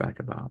flashback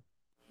about.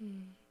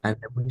 Mm. And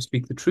then we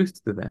speak the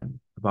truth to them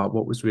about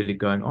what was really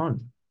going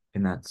on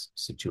in that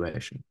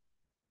situation.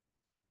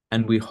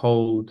 And we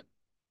hold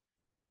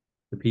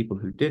the people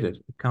who did it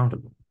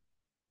accountable,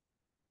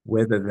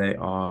 whether they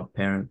are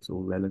parents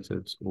or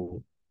relatives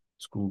or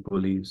school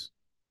bullies.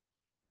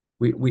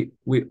 We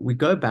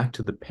go back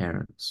to the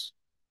parents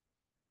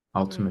Mm.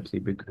 ultimately,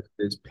 because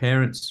it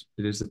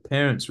is the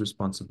parents'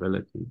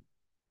 responsibility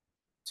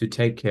to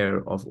take care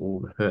of all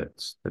the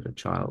hurts that a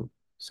child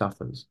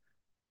suffers.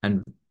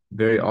 And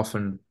very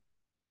often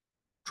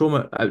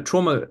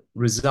trauma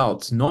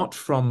results not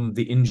from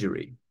the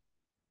injury,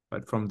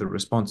 but from the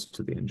response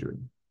to the injury.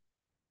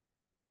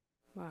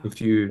 Wow.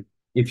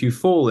 If you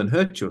fall and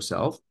hurt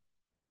yourself,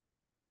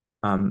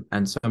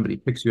 and somebody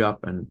picks you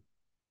up and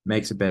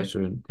makes it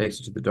better and takes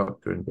you to the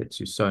doctor and gets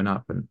you sewn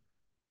up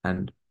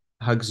and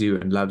hugs you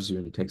and loves you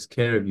and takes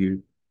care of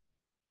you,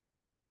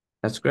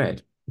 that's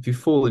great. If you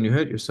fall and you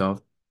hurt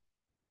yourself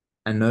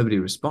and nobody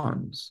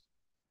responds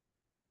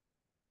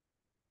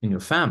in your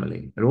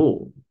family at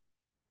all,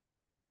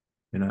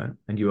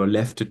 and you are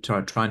left to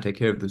try and take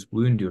care of this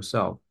wound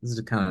yourself. This is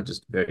a kind of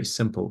just very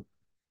simple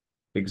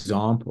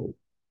example.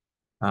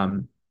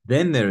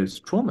 Then there is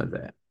trauma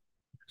there.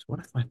 So what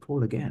if I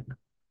fall again?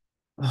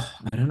 Oh,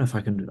 I don't know if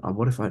I can.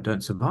 What if I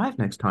don't survive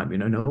next time?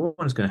 No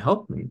one's going to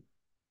help me.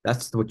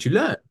 That's what you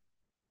learn,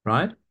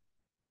 right?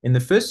 In the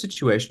first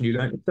situation, you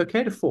learn it's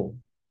okay to fall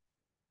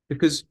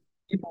because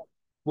people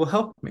will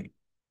help me.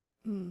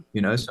 Mm.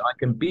 So I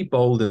can be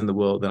bold in the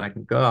world and I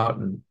can go out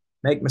and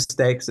make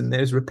mistakes, and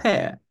there's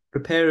repair.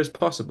 Repair is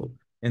possible.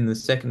 In the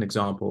second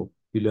example,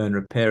 you learn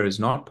repair is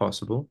not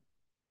possible,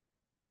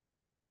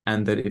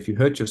 and that if you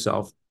hurt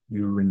yourself,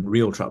 you're in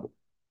real trouble,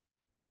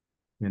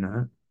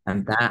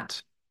 and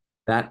that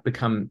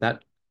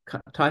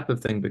type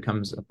of thing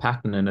becomes a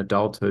pattern in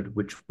adulthood,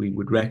 which we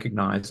would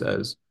recognize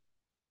as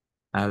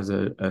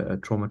a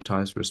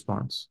traumatized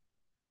response.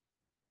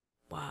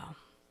 Wow.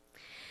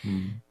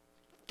 Mm.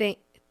 Thank,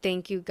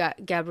 thank you,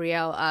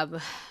 Gabrielle.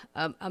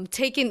 I'm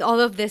taking all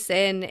of this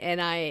in,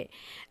 and I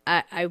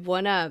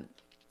wanna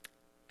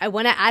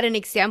add an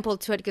example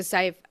to it because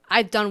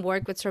I've done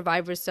work with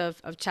survivors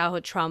of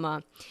childhood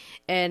trauma,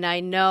 and I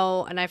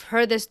know, and I've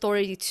heard this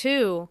story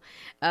too.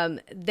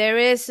 There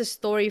is a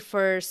story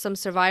for some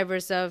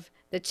survivors of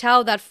the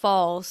child that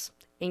falls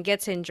and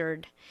gets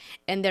injured,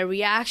 and their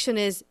reaction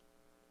is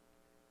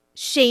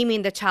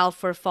shaming the child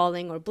for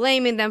falling or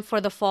blaming them for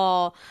the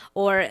fall,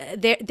 or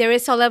there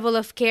is a level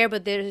of care,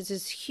 but there is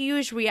this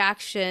huge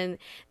reaction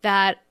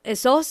that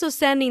is also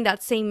sending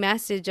that same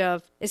message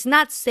of it's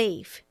not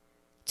safe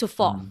to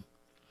fall. Mm.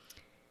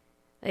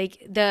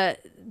 Like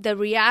the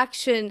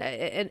reaction,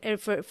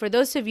 and for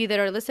those of you that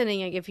are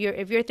listening, like if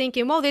you're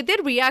thinking, well, they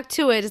did react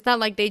to it, it's not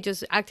like they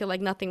just acted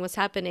like nothing was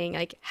happening.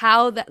 Like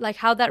how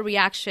that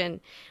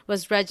reaction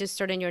was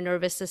registered in your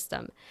nervous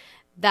system,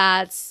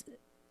 that's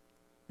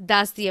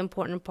that's the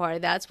important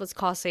part. That's what's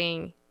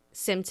causing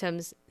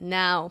symptoms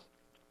now.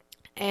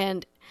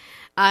 And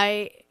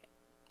I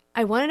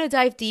I wanted to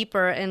dive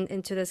deeper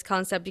into this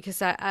concept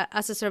because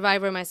as a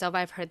survivor myself,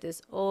 I've heard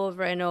this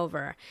over and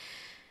over.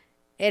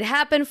 It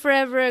happened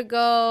forever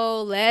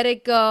ago. Let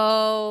it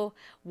go.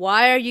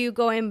 Why are you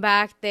going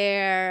back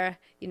there?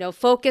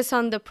 Focus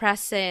on the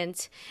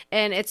present.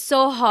 And it's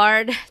so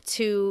hard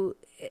to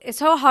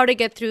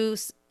get through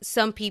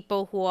some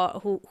people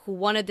who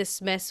want to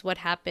dismiss what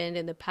happened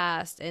in the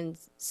past and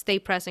stay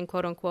present,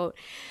 quote unquote.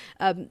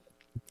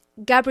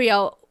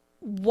 Gabrielle,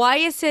 why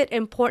is it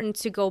important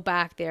to go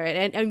back there?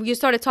 And you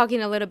started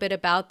talking a little bit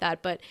about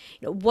that, but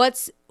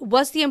what's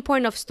the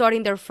importance of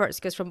starting there first?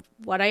 Because from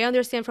what I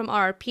understand from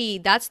RRP,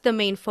 that's the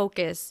main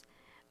focus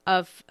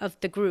of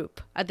the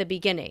group at the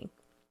beginning.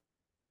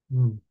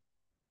 Mm.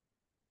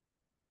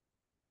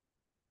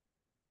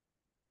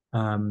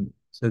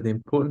 So the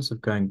importance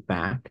of going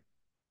back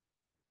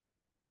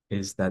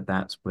is that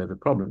that's where the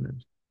problem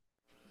is.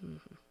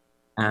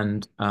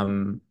 And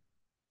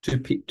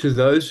to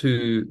those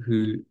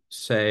who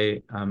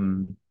say,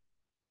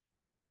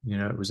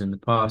 it was in the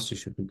past, you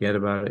should forget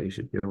about it, you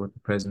should deal with the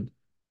present.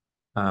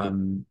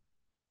 Um,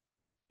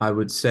 I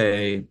would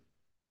say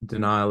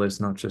denial is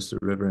not just a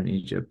river in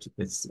Egypt.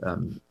 It's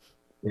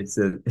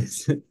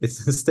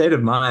a state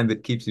of mind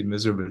that keeps you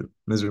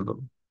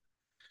miserable.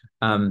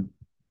 Um,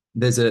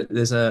 there's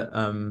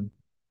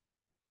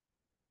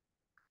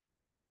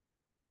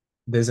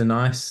a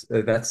nice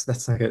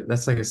that's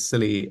like a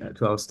silly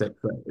 12-step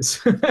phrase.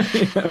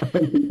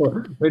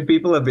 When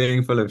people are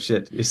being full of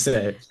shit, you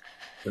say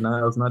the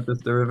Nile's not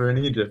just a river in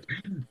Egypt.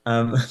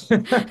 Um, I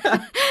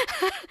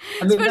It's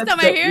the mean first that's time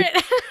I hear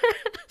it.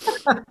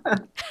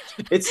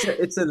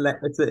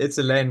 it's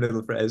a lame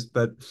little phrase,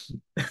 but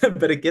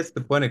but it gets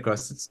the point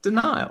across. It's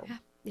denial. Yeah,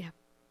 yeah,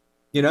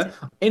 You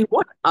that's know, it. in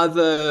what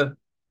other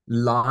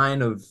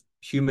line of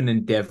human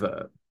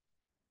endeavor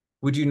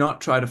would you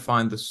not try to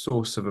find the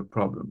source of a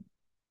problem?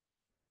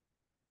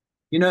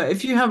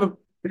 If you have a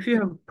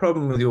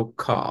problem with your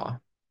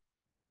car,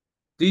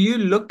 do you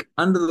look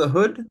under the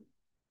hood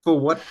for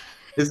what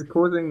is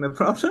causing the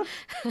problem?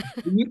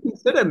 Do you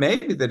consider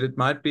maybe that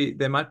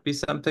there might be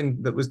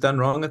something that was done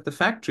wrong at the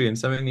factory and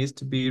something needs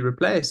to be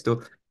replaced?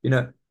 Or, you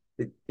know,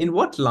 in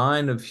what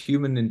line of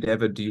human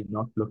endeavor do you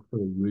not look for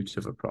the root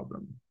of a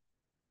problem,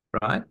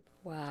 right?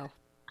 Wow.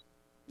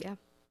 Yeah.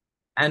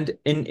 And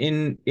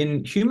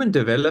in human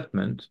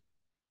development,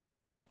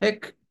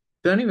 heck,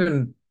 don't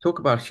even talk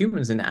about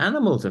humans in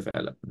animal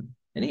development,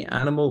 any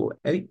animal,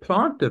 any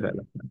plant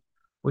development.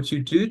 What you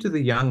do to the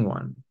young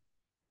one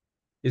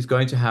is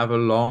going to have a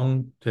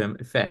long-term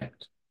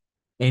effect.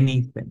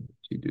 Anything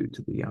that you do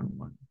to the young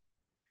one.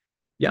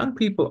 Young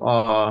people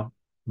are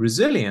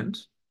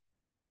resilient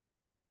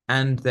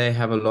and they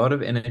have a lot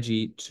of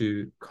energy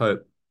to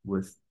cope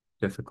with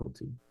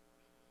difficulty,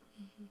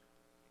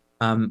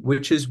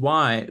 which is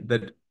why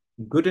that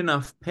good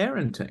enough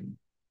parenting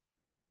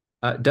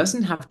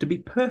doesn't have to be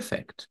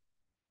perfect.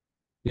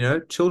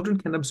 Children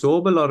can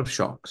absorb a lot of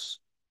shocks.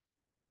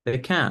 They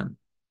can.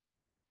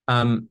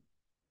 Um,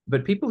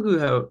 but people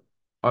who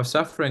are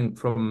suffering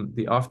from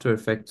the after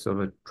effects of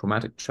a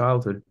traumatic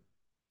childhood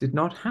did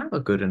not have a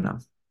good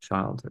enough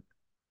childhood.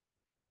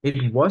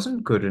 It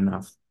wasn't good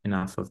enough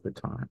of the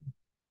time.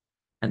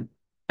 And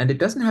and it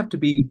doesn't have to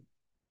be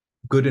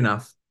good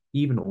enough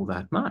even all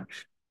that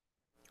much.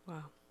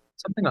 Wow.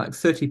 Something like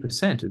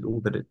 30% is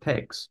all that it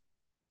takes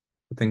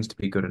for things to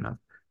be good enough.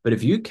 But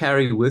if you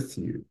carry with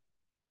you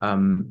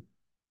um,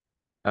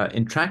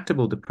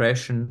 intractable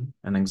depression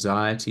and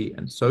anxiety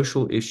and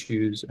social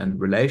issues and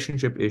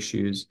relationship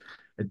issues,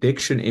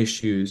 addiction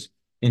issues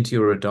into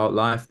your adult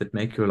life that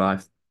make your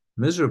life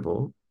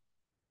miserable,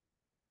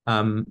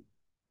 um,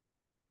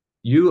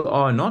 you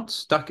are not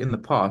stuck in the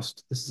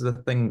past. This is a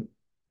thing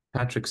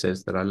Patrick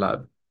says that I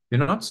love.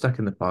 You're not stuck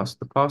in the past.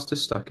 The past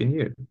is stuck in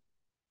you.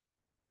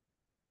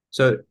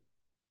 So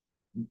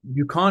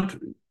you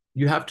can't,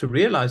 you have to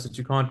realize that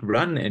you can't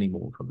run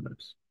anymore from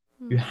this.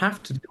 You Hmm.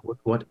 have to deal with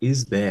what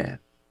is there.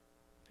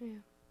 Yeah.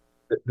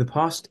 The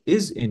past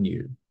is in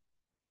you,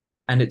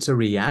 and it's a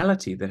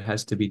reality that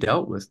has to be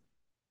dealt with.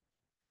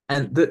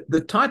 And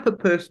the type of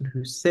person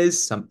who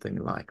says something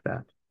like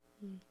that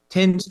Hmm.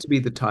 tends to be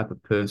the type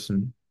of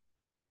person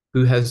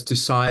who has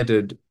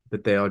decided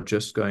that they are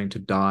just going to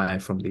die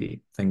from the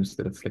things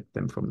that afflict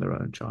them from their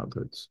own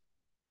childhoods.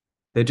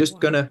 Wow.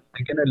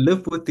 They're gonna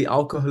live with the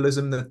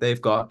alcoholism that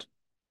they've got.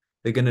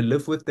 They're gonna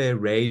live with their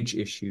rage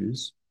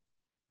issues.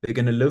 They're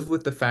gonna live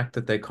with the fact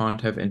that they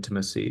can't have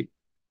intimacy,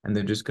 and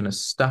they're just gonna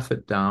stuff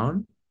it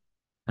down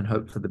and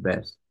hope for the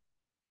best.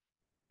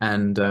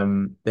 And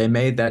they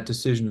made that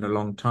decision a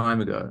long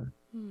time ago,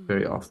 Hmm.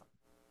 very often.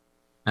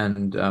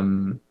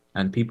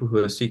 And people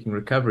who are seeking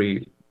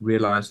recovery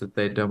realize that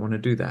they don't want to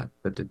do that,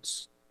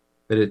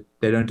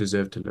 they don't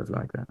deserve to live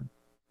like that.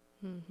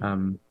 Hmm.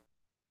 Um,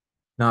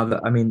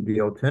 Now, I mean,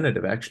 the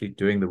alternative, actually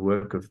doing the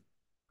work of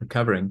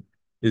recovering,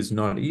 is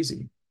not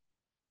easy.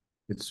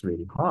 It's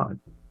really hard.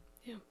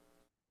 Yeah.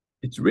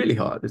 It's really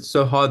hard. It's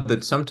so hard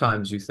that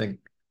sometimes you think,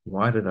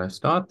 why did I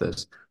start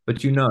this?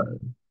 But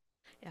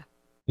Yeah.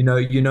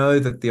 you know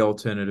that the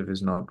alternative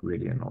is not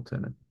really an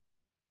alternative.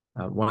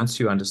 Once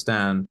you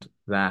understand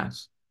that,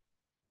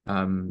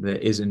 there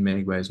is in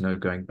many ways no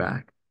going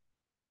back.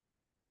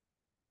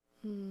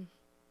 Hmm.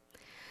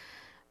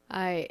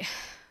 I,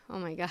 oh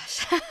my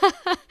gosh.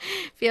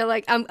 Feel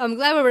like I'm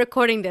glad we're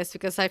recording this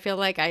because I feel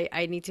like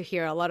I need to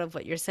hear a lot of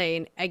what you're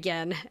saying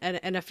again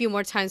and a few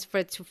more times for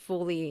it to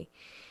fully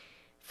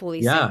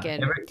sink Yeah,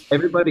 in.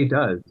 everybody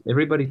does.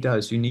 Everybody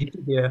does. You need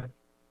to hear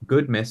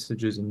good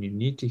messages and you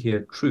need to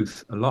hear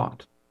truth a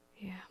lot.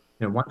 Yeah.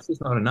 Once is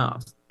not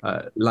enough.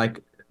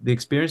 Like the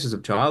experiences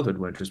of childhood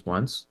weren't just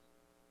once,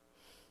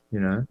 you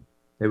know,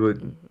 they were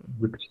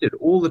repeated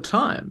all the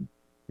time.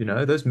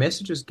 Those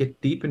messages get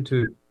deep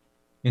into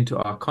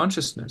our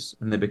consciousness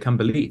and they become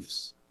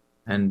beliefs.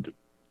 And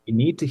we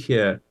need to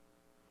hear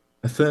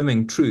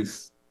affirming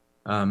truth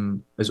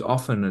as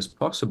often as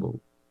possible.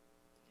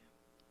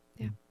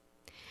 Yeah.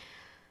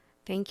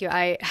 Thank you.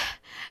 I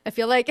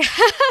feel like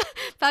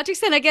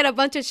Patrick's gonna get a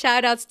bunch of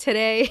shout outs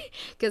today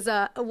because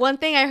one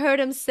thing I heard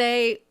him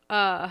say,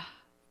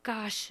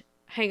 gosh,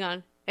 hang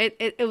on.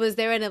 It was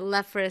there and it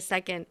left for a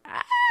second.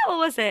 What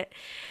was it?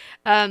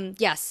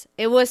 Yes,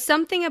 it was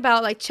something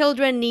about like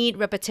children need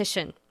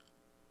repetition.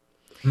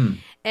 Hmm.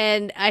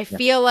 And I Yeah.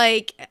 feel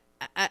like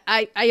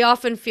I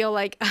often feel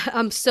like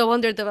I'm so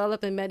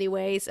underdeveloped in many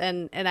ways,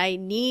 and I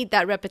need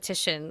that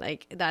repetition.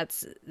 Like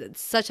it's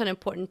such an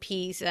important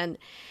piece, and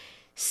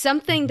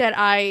something that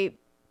I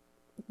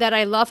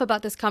love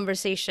about this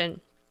conversation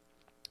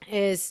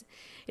is,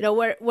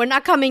 we're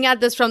not coming at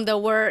this from the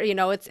word,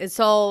 it's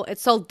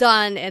all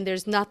done and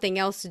there's nothing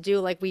else to do,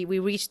 like we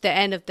reached the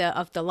end of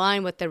the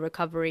line with the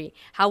recovery.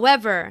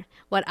 However,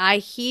 what I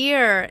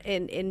hear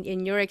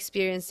in your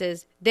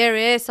experiences, there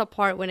is a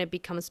part when it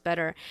becomes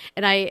better,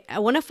 and I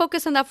want to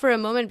focus on that for a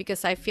moment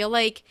because I feel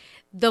like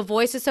the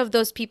voices of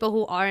those people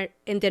who are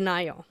in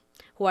denial,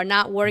 who are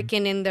not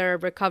working in their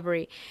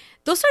recovery,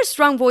 those are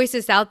strong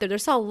voices out there.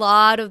 There's a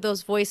lot of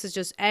those voices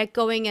just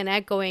echoing and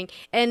echoing.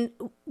 And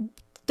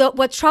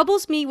what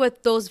troubles me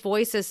with those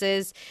voices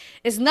is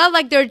it's not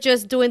like they're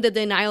just doing the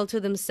denial to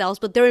themselves,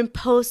 but they're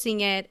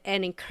imposing it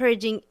and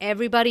encouraging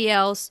everybody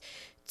else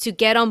to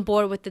get on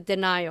board with the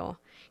denial,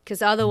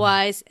 because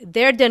otherwise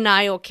their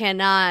denial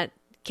cannot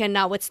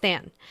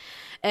withstand.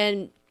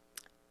 And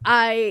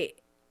I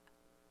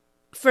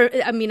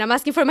I'm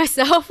asking for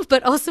myself,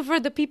 but also for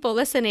the people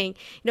listening.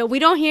 We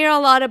don't hear a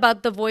lot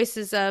about the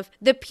voices of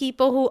the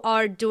people who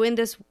are doing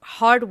this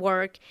hard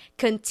work,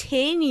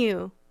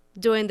 continue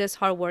doing this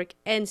hard work,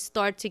 and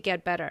start to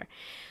get better.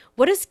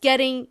 What is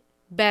getting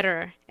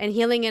better and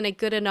healing in a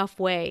good enough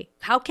way?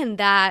 How can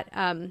that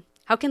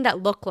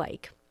look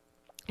like?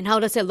 And how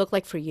does it look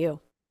like for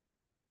you?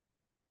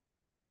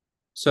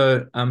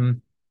 So,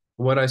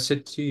 what I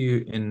said to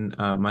you in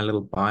my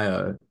little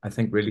bio, I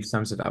think really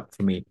sums it up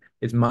for me.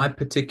 Is my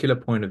particular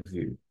point of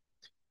view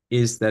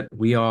is that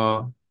we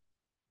are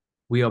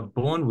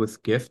born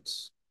with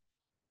gifts.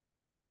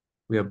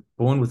 We are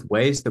born with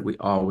ways that we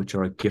are, which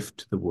are a gift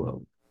to the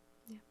world.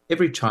 Yeah.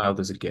 Every child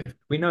is a gift.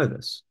 We know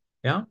this.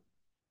 Yeah.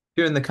 If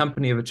you're in the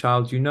company of a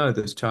child, you know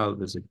this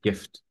child is a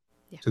gift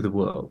Yeah. to the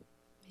world.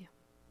 Yeah.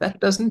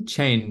 That doesn't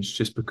change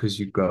just because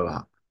you grow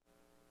up.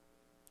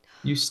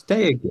 You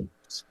stay a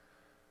gift,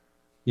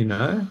 you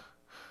know?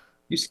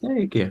 You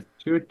stay a gift.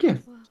 You're a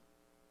gift Wow.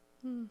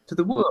 Hmm. to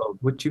the world.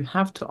 What you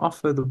have to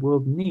offer, the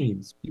world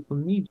needs. People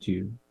need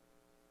you.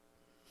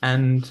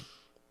 And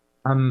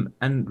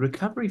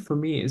recovery for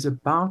me is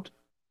about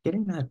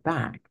getting that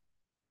back.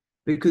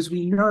 Because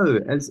we know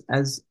as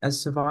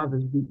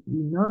survivors, we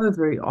know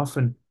very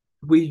often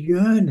we're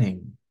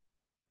yearning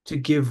to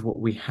give what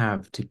we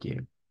have to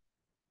give,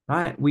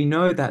 right? We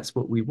know that's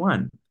what we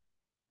want.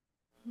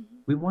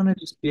 Mhm. We want to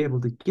just be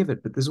able to give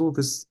it, but there's all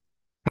this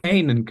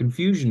pain and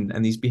confusion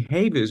and these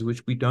behaviors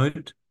which we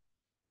don't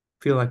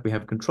feel like we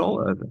have control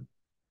over,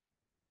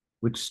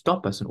 which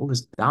stop us, and all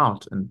this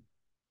doubt and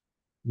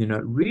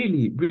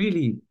really,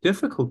 really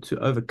difficult to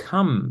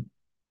overcome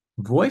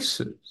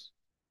voices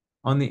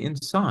on the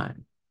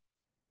inside.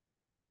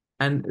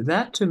 And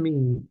that to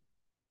me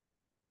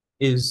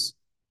is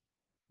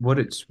what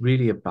it's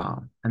really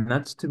about. And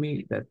that to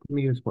me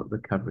is what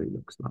recovery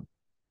looks like.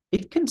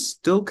 It can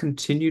still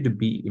continue to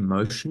be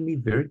emotionally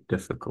very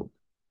difficult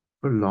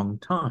for a long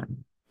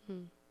time.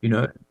 Hmm.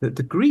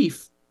 The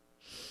grief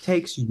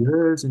takes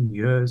years and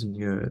years and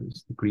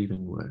years, the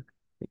grieving work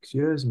takes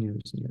years and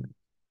years and years.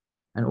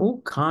 And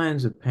all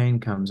kinds of pain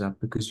comes up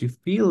because you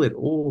feel it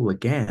all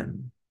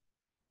again.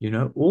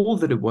 All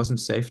that it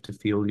wasn't safe to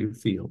feel, you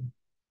feel.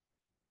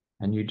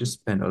 And you just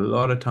spend a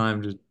lot of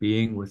time just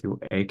being with your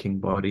aching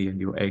body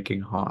and your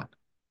aching heart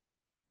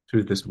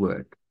through this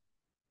work.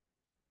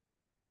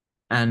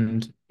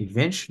 And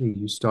eventually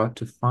you start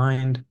to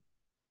find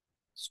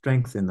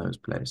strength in those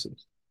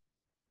places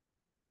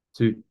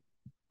to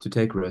to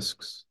take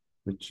risks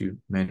which you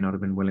may not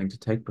have been willing to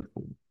take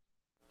before,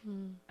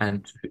 Hmm.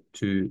 and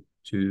to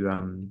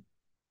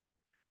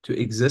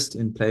exist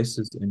in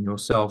places in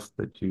yourself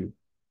that you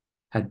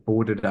had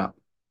boarded up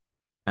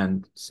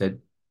and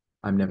said,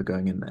 I'm never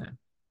going in there.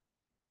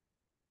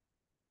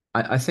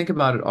 I think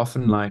about it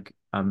often like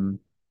I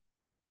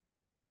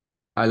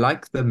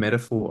like the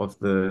metaphor of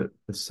the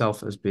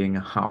self as being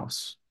a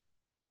house,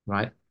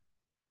 right?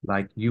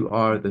 Like you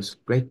are this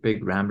great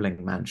big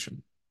rambling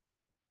mansion.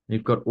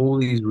 You've got all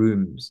these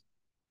rooms,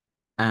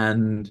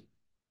 and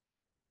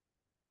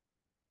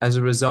as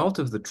a result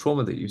of the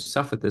trauma that you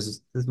suffered,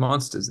 there's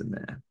monsters in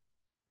there.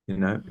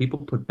 People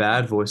put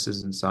bad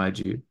voices inside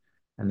you,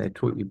 and they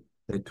taught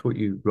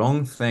you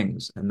wrong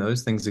things, and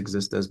those things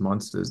exist as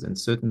monsters in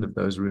certain of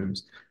those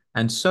rooms.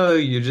 And so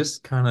you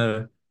just kind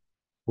of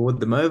board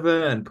them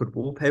over and put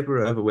wallpaper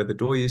over where the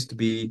door used to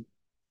be.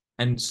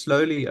 And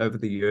slowly over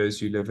the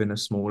years, you live in a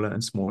smaller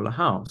and smaller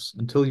house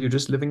until you're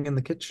just living in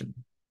the kitchen,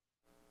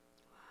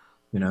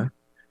 you know?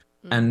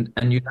 Mm.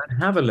 And you don't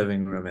have a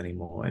living room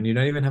anymore, and you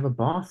don't even have a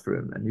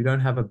bathroom, and you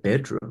don't have a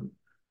bedroom.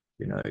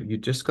 You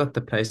just got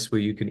the place where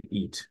you can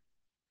eat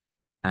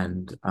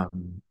and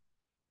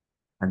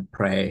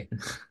pray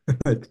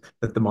that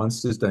the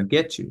monsters don't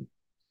get you.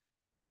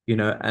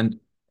 And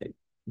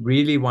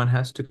really one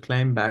has to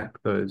claim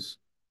back those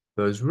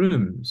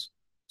rooms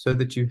so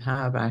that you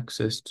have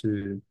access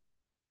to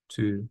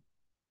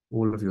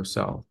all of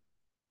yourself,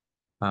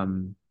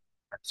 um,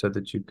 so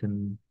that you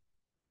can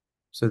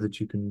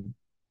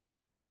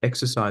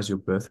exercise your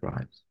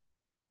birthright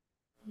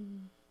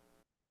Mm.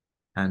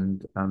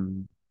 and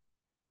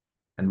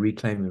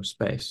reclaim your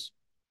space,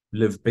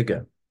 live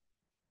bigger.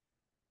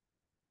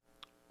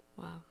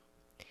 Wow.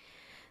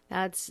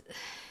 That's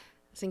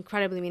it's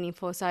incredibly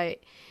meaningful. So a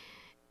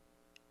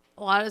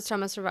lot of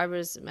trauma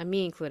survivors, and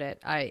me included,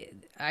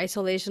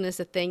 isolation is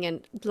a thing,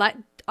 and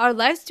our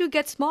lives do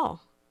get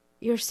small.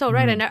 You're so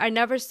right. Mm. I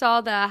never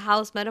saw the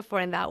house metaphor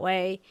in that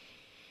way.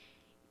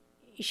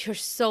 You're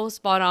so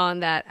spot on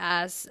that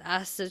as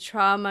the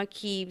trauma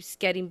keeps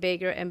getting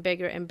bigger and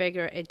bigger and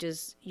bigger, it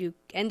just you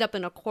end up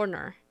in a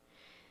corner,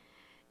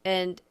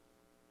 and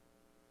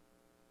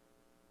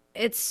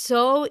it's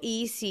so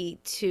easy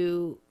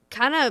to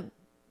kind of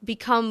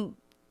become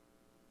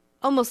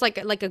almost like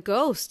a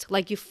ghost,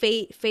 like you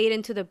fade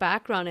into the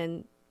background,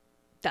 and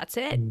that's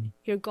it, Mm.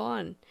 you're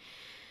gone.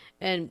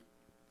 And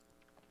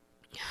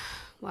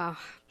wow,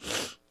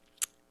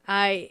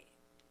 I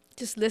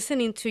just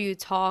listening to you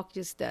talk,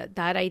 just that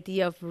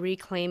idea of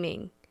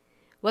reclaiming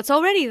what's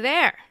already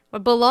there,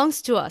 what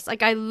belongs to us.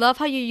 Like, I love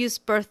how you use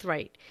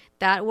birthright.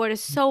 That word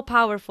is so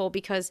powerful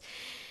because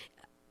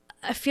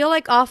I feel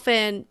like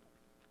often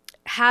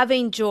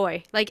having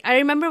joy, like I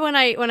remember when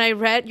I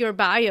read your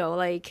bio,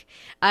 like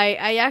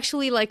I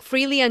actually like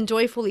freely and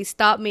joyfully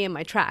stopped me in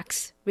my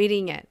tracks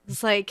reading it.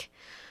 It's like,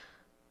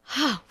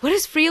 what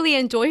is freely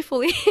and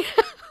joyfully?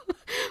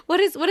 What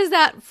does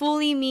that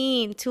fully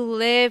mean to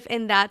live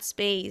in that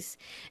space?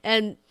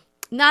 And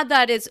not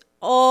that it's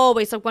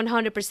always like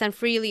 100%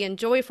 freely and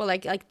joyful,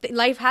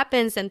 life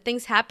happens and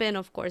things happen,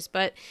 of course,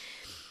 but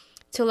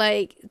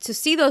to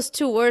see those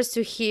two words,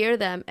 to hear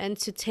them and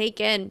to take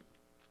in,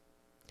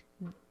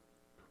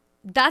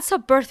 that's a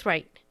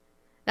birthright.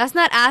 That's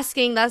not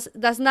asking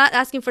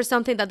for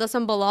something that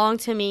doesn't belong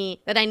to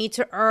me, that I need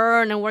to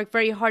earn and work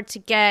very hard to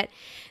get,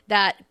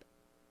 that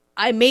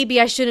I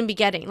shouldn't be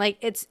getting. Like,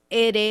 it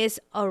is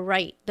a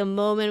right. The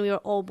moment we were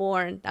all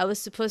born, that was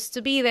supposed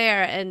to be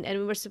there, and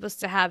we were supposed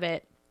to have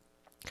it.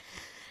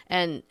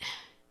 And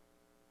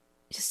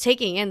just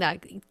taking in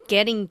that,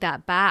 getting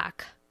that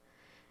back,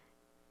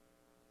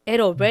 it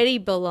already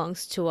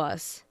belongs to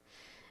us.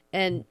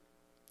 And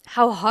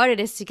how hard it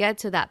is to get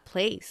to that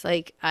place.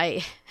 Like,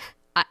 I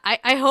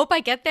hope I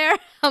get there.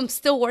 I'm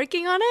still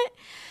working on it.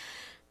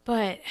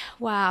 But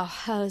wow,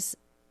 that was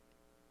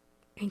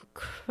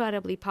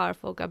incredibly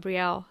powerful,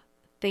 Gabrielle.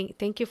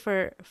 Thank you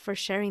for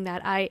sharing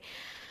that.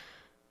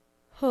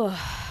 Oh,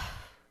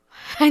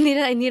 I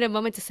need a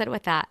moment to sit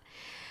with that.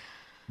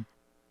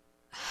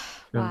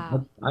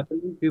 Wow. I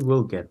believe we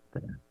will get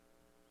there.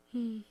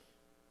 Hmm.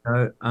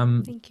 So,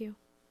 Thank you.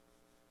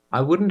 I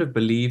wouldn't have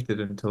believed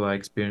it until I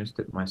experienced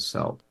it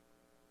myself.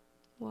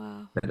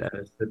 Wow. That at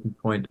a certain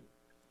point,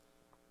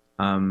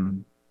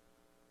 um,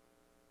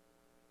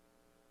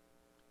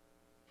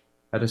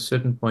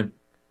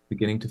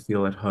 beginning to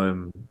feel at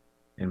home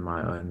in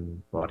my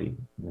own body,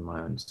 in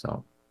my own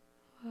self,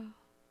 Wow.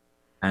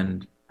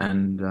 and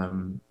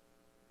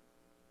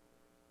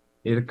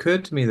it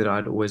occurred to me that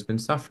I'd always been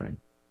suffering.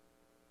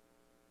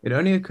 It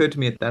only occurred to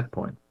me at that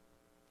point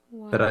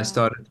that I Wow.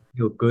 started to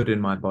feel good in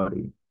my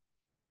body.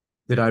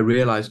 That I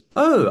realized,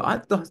 oh, I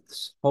thought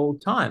this whole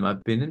time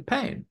I've been in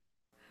pain.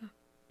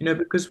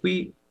 Because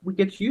we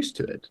get used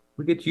to it.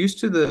 We get used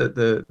to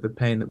the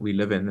pain that we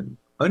live in, and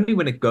only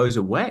when it goes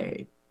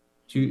away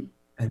do you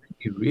and then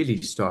you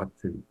really start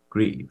to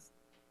grieve,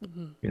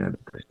 Mhm.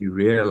 because you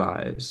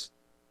realize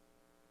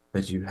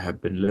that you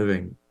have been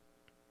living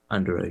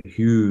under a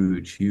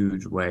huge,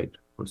 huge weight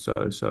for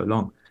so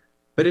long.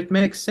 But it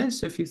makes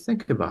sense if you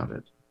think about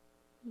it,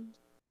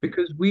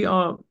 because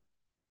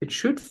it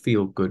should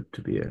feel good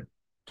to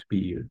be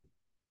you.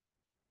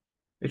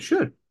 It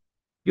should.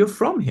 You're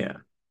from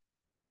here.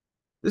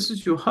 This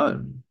is your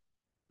home,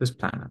 this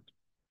planet.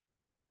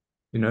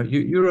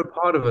 You're a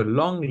part of a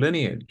long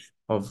lineage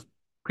of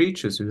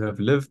creatures who have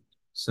lived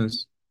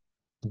since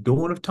the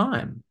dawn of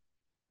time.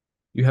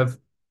 You have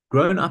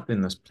grown up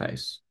in this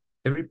place.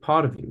 Every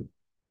part of you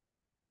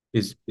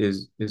is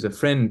a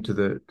friend to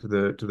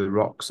the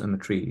rocks and the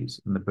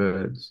trees and the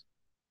birds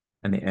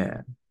and the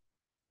air.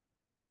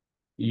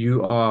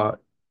 You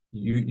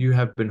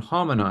have been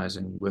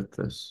harmonizing with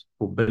this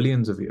for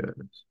billions of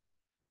years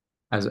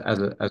as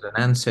an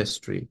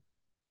ancestry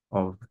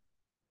of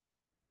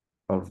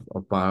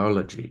of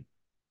biology,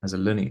 as a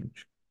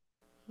lineage.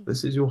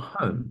 This is your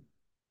home.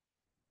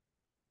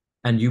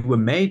 And you were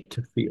made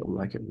to feel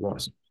like it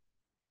wasn't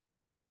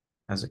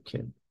as a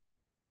kid.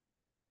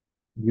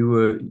 You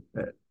were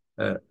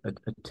a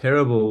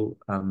terrible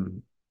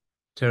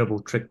terrible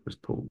trick was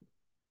pulled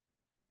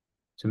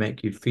to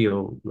make you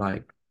feel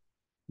like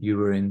you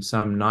were in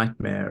some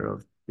nightmare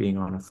of being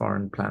on a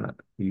foreign planet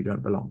where you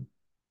don't belong,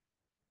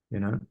 you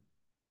know?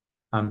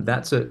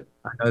 That's I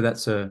know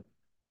that's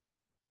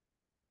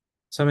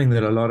something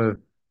that a lot of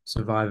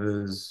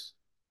survivors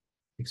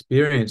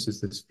experience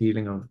is this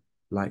feeling of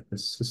like the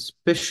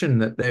suspicion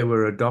that they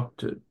were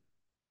adopted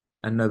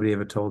and nobody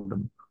ever told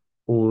them,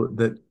 or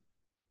that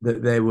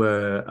they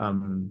were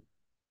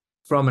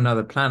from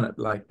another planet,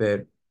 like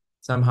they're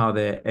somehow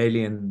their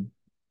alien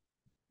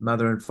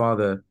mother and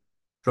father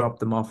dropped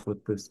them off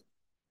with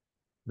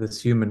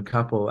this human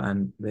couple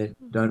and they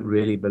don't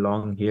really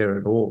belong here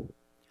at all.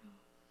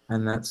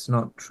 And that's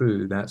not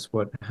true. That's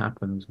what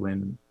happens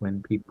when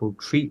people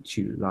treat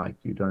you like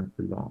you don't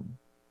belong.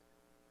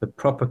 The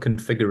proper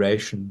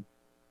configuration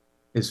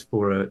is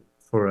for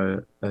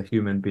a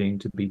human being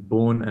to be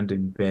born and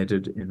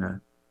embedded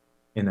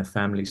in a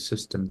family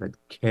system that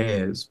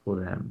cares for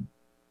them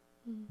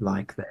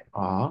like they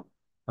are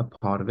a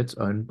part of its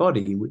own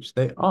body, which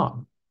they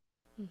are.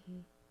 Mm-hmm.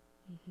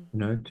 Mm-hmm. You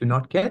know, to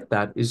not get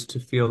that is to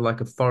feel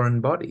like a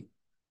foreign body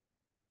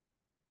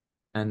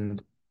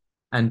and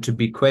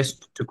to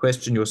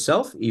question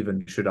yourself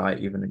even, should I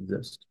even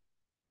exist?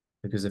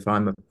 Because if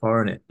I'm a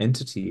foreign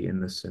entity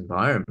in this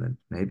environment,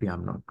 maybe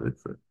I'm not good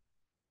for it.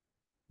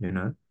 You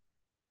know,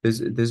 there's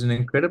an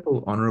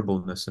incredible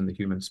honorableness in the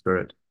human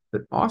spirit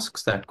that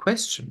asks that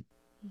question.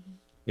 Mm-hmm.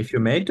 If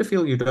you're made to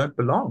feel you don't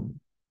belong,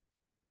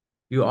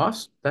 you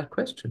ask that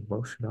question.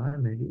 Well, should I?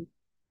 Maybe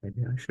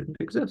I shouldn't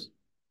exist.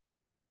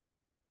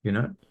 You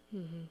know,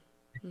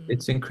 Mm-hmm. Mm-hmm.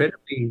 it's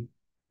incredibly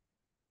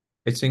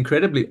it's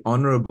incredibly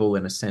honorable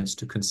in a sense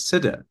to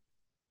consider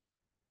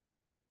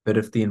that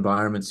if the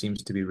environment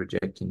seems to be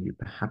rejecting you,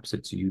 perhaps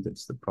it's you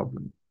that's the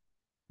problem.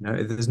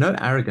 No, there's no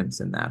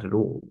arrogance in that at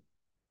all.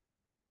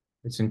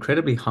 It's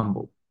incredibly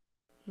humble.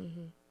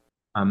 Mm-hmm.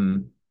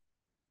 Um,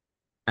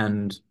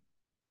 and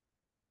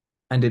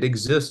and it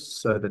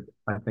exists so that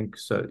I think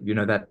so, you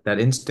know, that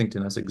instinct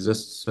in us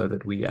exists so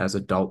that we as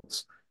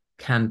adults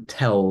can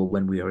tell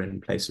when we are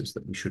in places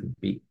that we shouldn't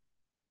be.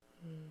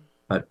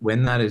 But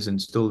when that is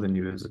instilled in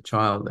you as a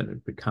child and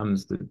it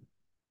becomes the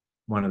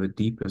one of the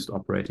deepest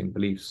operating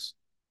beliefs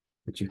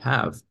that you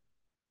have,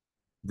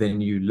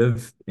 then you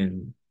live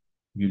in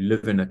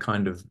a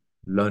kind of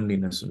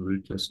loneliness and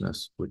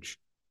rootlessness which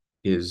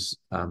is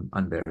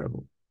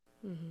unbearable.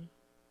 Mm-hmm.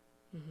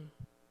 Mm-hmm.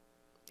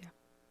 Yeah.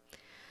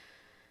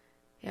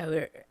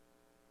 Yeah,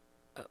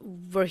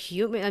 we're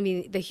human. I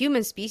mean, the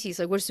human species,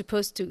 like we're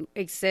supposed to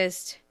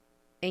exist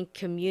in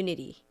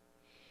community,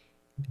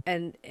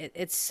 and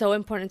it's so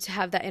important to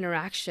have that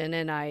interaction.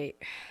 And I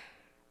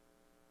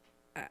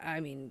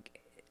mean,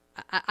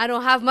 I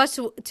don't have much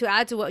to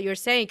add to what you're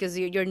saying because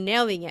you're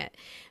nailing it.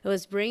 It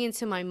was bringing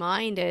to my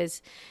mind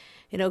is,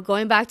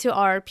 going back to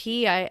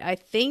RP, I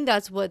think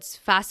that's what's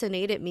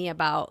fascinated me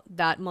about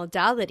that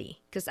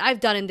modality because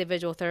I've done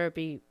individual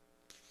therapy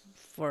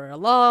for a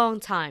long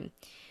time,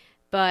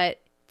 but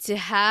to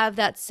have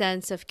that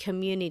sense of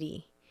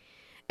community.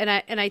 And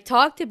I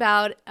talked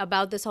about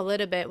this a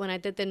little bit when I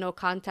did the no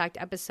contact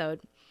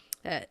episode.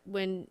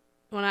 When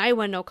I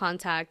went no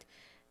contact,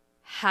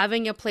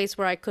 having a place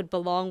where I could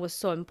belong was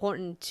so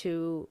important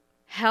to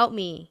help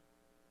me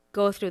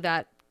go through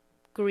that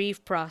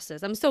grief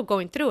process. I'm still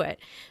going through it,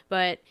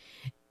 but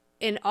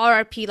in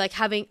RRP, like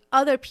having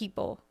other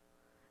people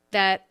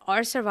that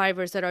are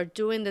survivors that are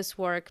doing this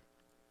work,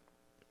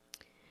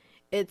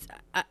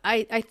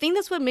 I think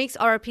that's what makes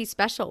RRP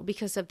special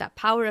because of that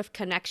power of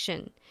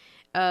connection,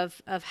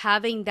 of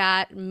having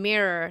that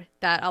mirror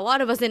that a lot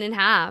of us didn't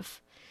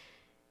have,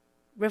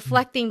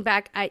 reflecting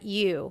back at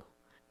you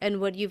and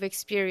what you've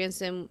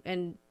experienced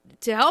and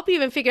to help you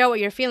even figure out what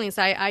you're feeling.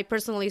 So I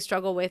personally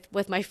struggle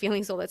with my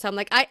feelings all the time.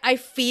 Like I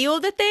feel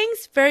the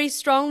things very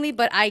strongly,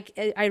 but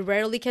I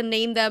rarely can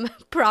name them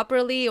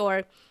properly,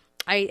 or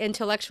I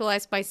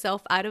intellectualize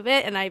myself out of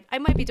it. And I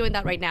might be doing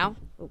that right now.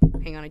 Oh,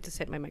 hang on, I just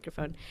hit my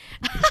microphone.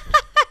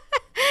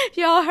 If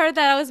y'all heard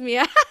that, was me.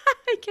 I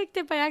kicked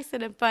it by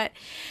accident. But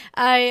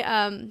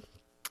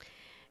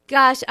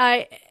gosh,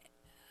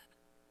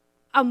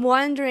 I'm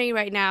wondering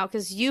right now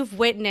because you've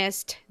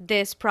witnessed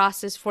this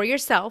process for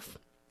yourself,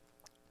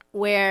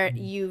 where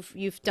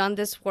you've done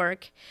this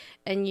work,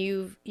 and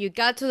you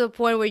got to the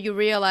point where you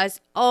realize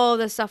all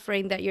the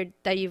suffering that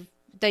you've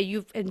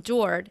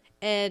endured,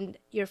 and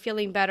you're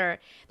feeling better.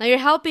 Now you're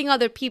helping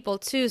other people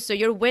too, so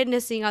you're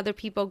witnessing other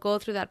people go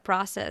through that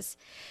process.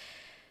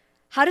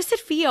 How does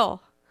it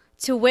feel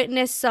to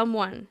witness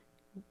someone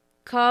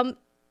come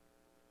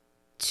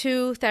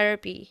to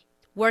therapy,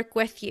 work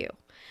with you,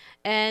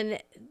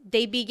 and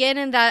they begin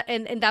in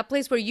that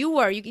place where you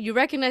were? You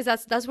recognize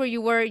that's where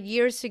you were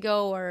years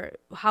ago or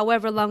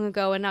however long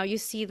ago, and now you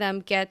see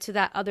them get to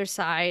that other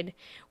side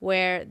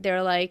where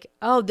they're like,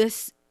 oh,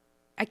 this,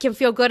 I can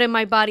feel good in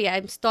my body.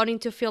 I'm starting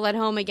to feel at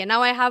home again.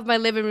 Now I have my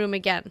living room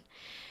again.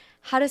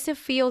 How does it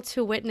feel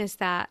to witness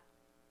that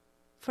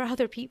for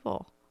other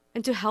people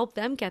and to help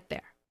them get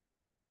there?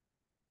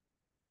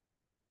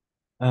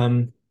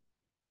 Um,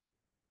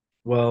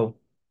 well,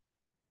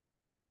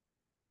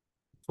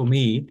 for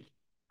me,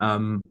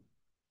 um,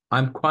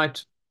 I'm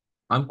quite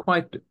I'm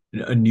quite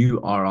a new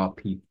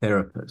RRP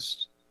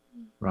therapist,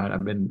 right?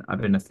 I've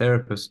been a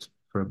therapist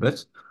for a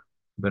bit,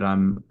 but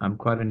I'm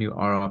quite a new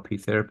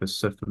RRP therapist.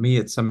 So for me,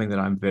 it's something that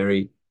I'm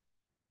very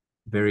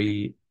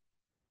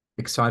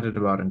excited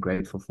about and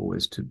grateful for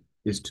is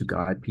to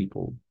guide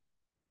people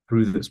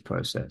through this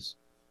process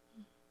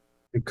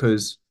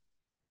because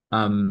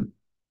um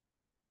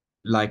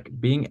like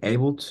being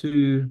able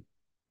to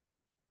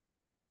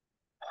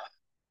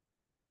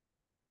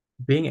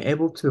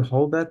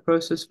hold that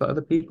process for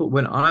other people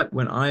when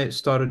I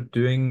started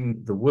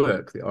doing the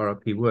work, the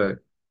RRP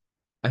work,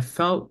 I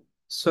felt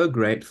so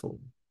grateful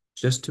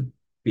just to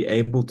be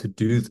able to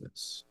do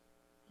this,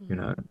 you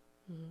know.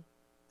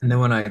 And then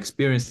when I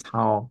experienced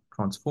how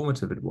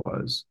transformative it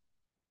was,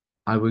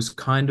 I was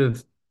kind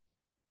of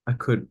I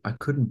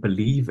couldn't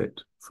believe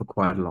it for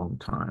quite a long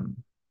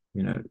time.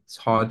 You know, it's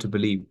hard to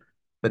believe.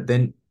 But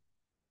then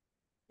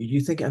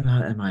you think, am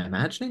I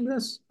imagining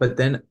this? But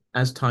then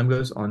as time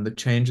goes on, the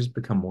changes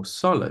become more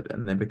solid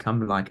and they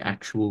become like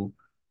actual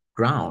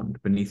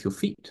ground beneath your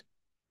feet,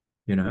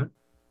 you know?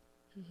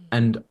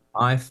 And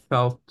I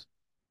feel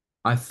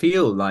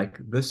like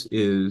this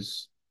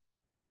is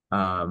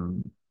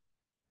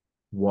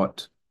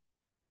what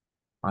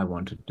I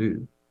want to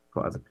do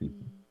for other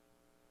people.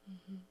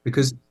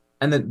 Because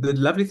and the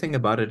lovely thing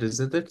about it is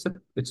that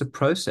it's a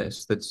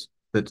process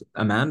that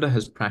Amanda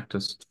has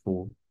practiced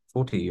for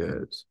 40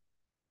 years.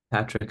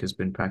 Patrick has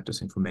been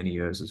practicing for many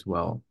years as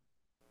well.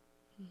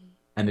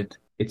 And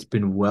it's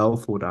been well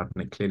thought out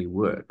and it clearly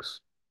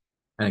works.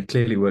 And it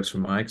clearly works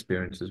from my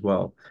experience as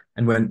well.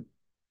 And when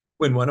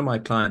one of my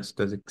clients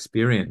does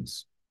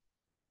experience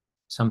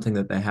something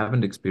that they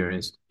haven't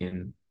experienced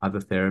in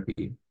other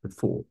therapy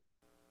before,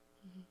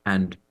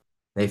 and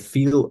they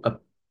feel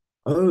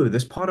oh,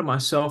 this part of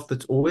myself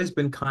that's always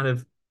been kind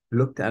of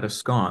looked at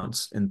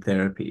askance in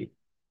therapy,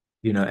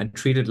 and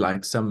treated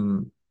like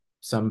some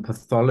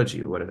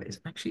pathology or whatever, is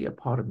actually a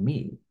part of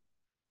me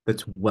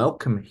that's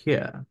welcome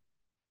here.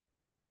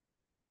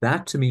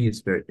 That to me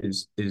is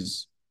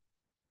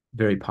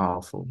very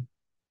powerful.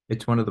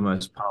 It's one of the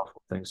most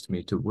powerful things to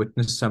me to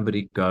witness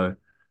somebody go,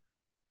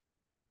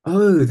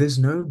 oh, there's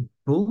no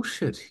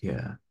bullshit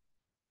here.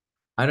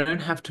 I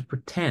don't have to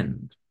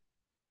pretend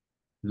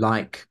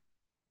like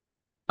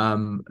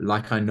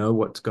like I know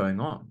what's going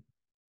on.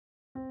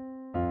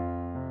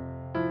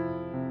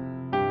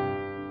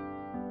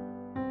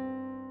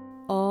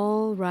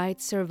 All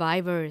right,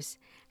 survivors,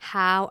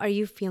 how are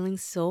you feeling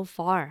so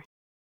far?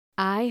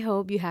 I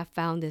hope you have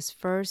found this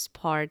first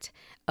part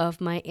of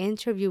my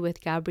interview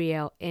with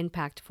Gabriel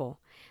impactful.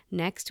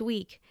 Next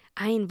week,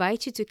 I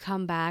invite you to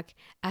come back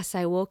as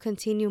I will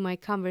continue my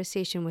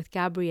conversation with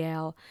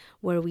Gabriel,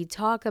 where we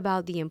talk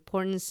about the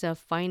importance of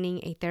finding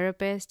a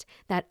therapist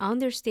that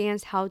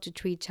understands how to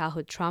treat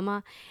childhood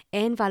trauma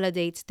and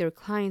validates their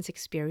client's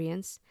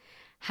experience,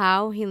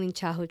 how healing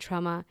childhood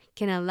trauma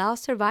can allow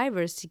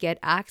survivors to get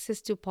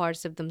access to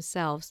parts of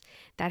themselves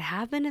that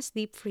have been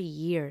asleep for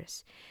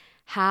years.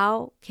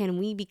 How can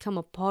we become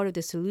a part of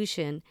the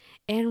solution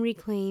and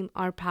reclaim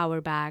our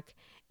power back,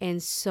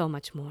 and so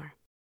much more.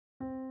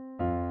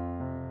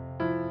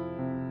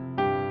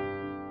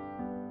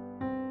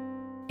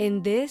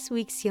 In this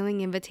week's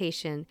healing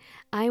invitation,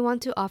 I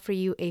want to offer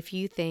you a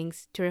few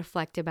things to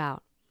reflect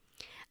about.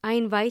 I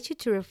invite you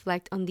to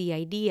reflect on the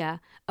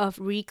idea of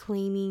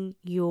reclaiming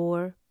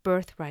your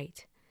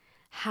birthright.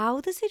 How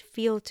does it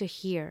feel to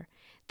hear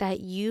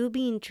that you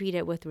being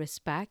treated with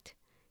respect,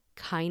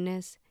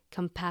 kindness,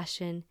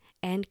 compassion,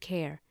 and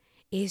care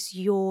is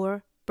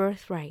your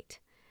birthright?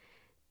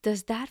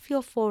 Does that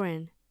feel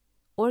foreign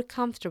or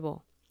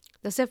comfortable?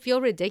 Does it feel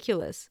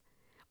ridiculous?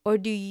 Or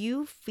do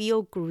you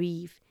feel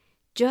grief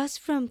just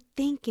from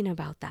thinking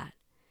about that?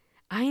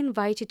 I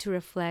invite you to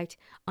reflect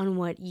on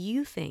what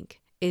you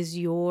think is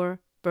your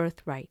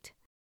birthright.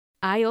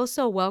 I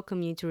also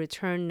welcome you to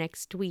return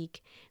next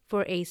week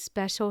for a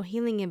special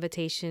healing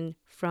invitation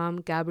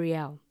from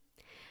Gabriel.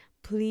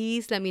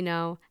 Please let me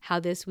know how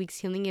this week's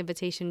healing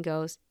invitation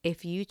goes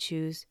if you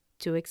choose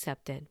to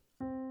accept it.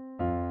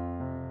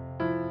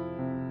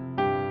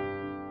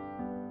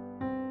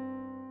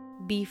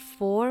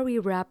 Before we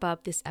wrap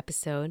up this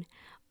episode,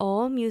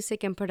 all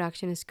music and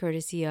production is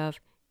courtesy of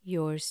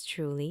yours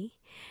truly.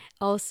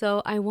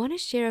 Also, I want to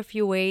share a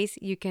few ways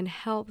you can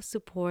help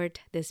support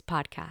this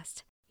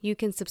podcast. You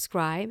can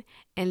subscribe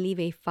and leave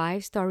a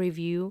 5-star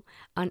review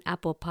on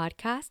Apple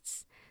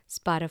Podcasts,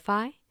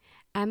 Spotify,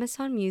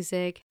 Amazon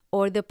Music,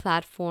 or the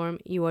platform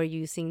you are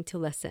using to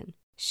listen.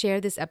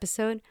 Share this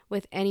episode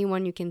with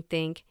anyone you can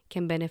think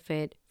can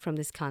benefit from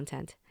this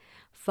content.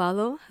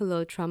 Follow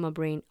Hello Trauma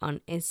Brain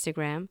on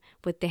Instagram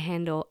with the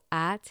handle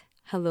at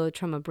Hello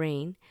Trauma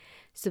Brain.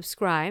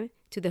 Subscribe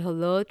to the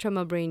Hello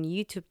Trauma Brain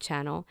YouTube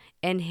channel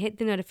and hit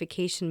the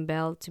notification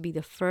bell to be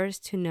the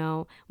first to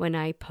know when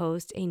I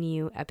post a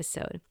new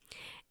episode.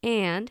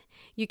 And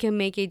You can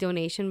make a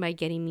donation by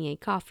getting me a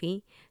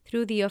coffee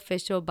through the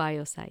official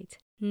bio site.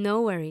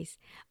 No worries,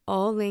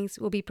 all links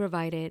will be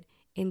provided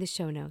in the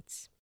show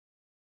notes.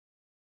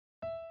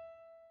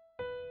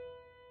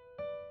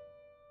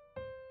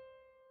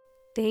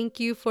 Thank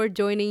you for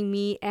joining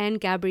me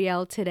and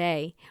Gabriel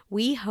today.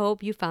 We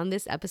hope you found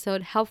this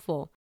episode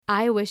helpful.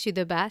 I wish you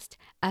the best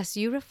as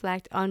you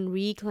reflect on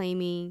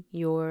reclaiming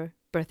your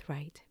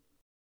birthright.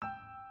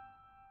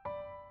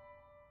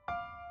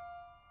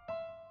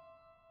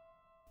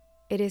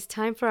 It is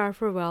time for our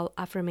farewell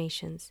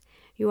affirmations.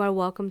 You are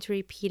welcome to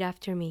repeat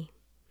after me.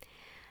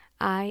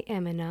 I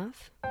am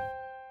enough.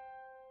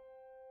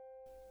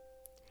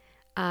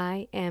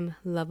 I am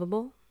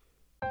lovable.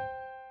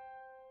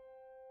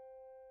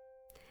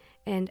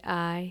 And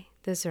I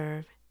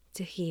deserve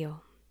to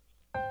heal.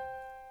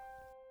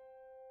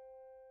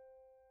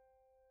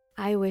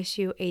 I wish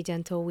you a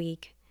gentle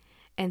week,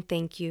 and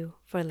thank you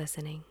for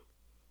listening.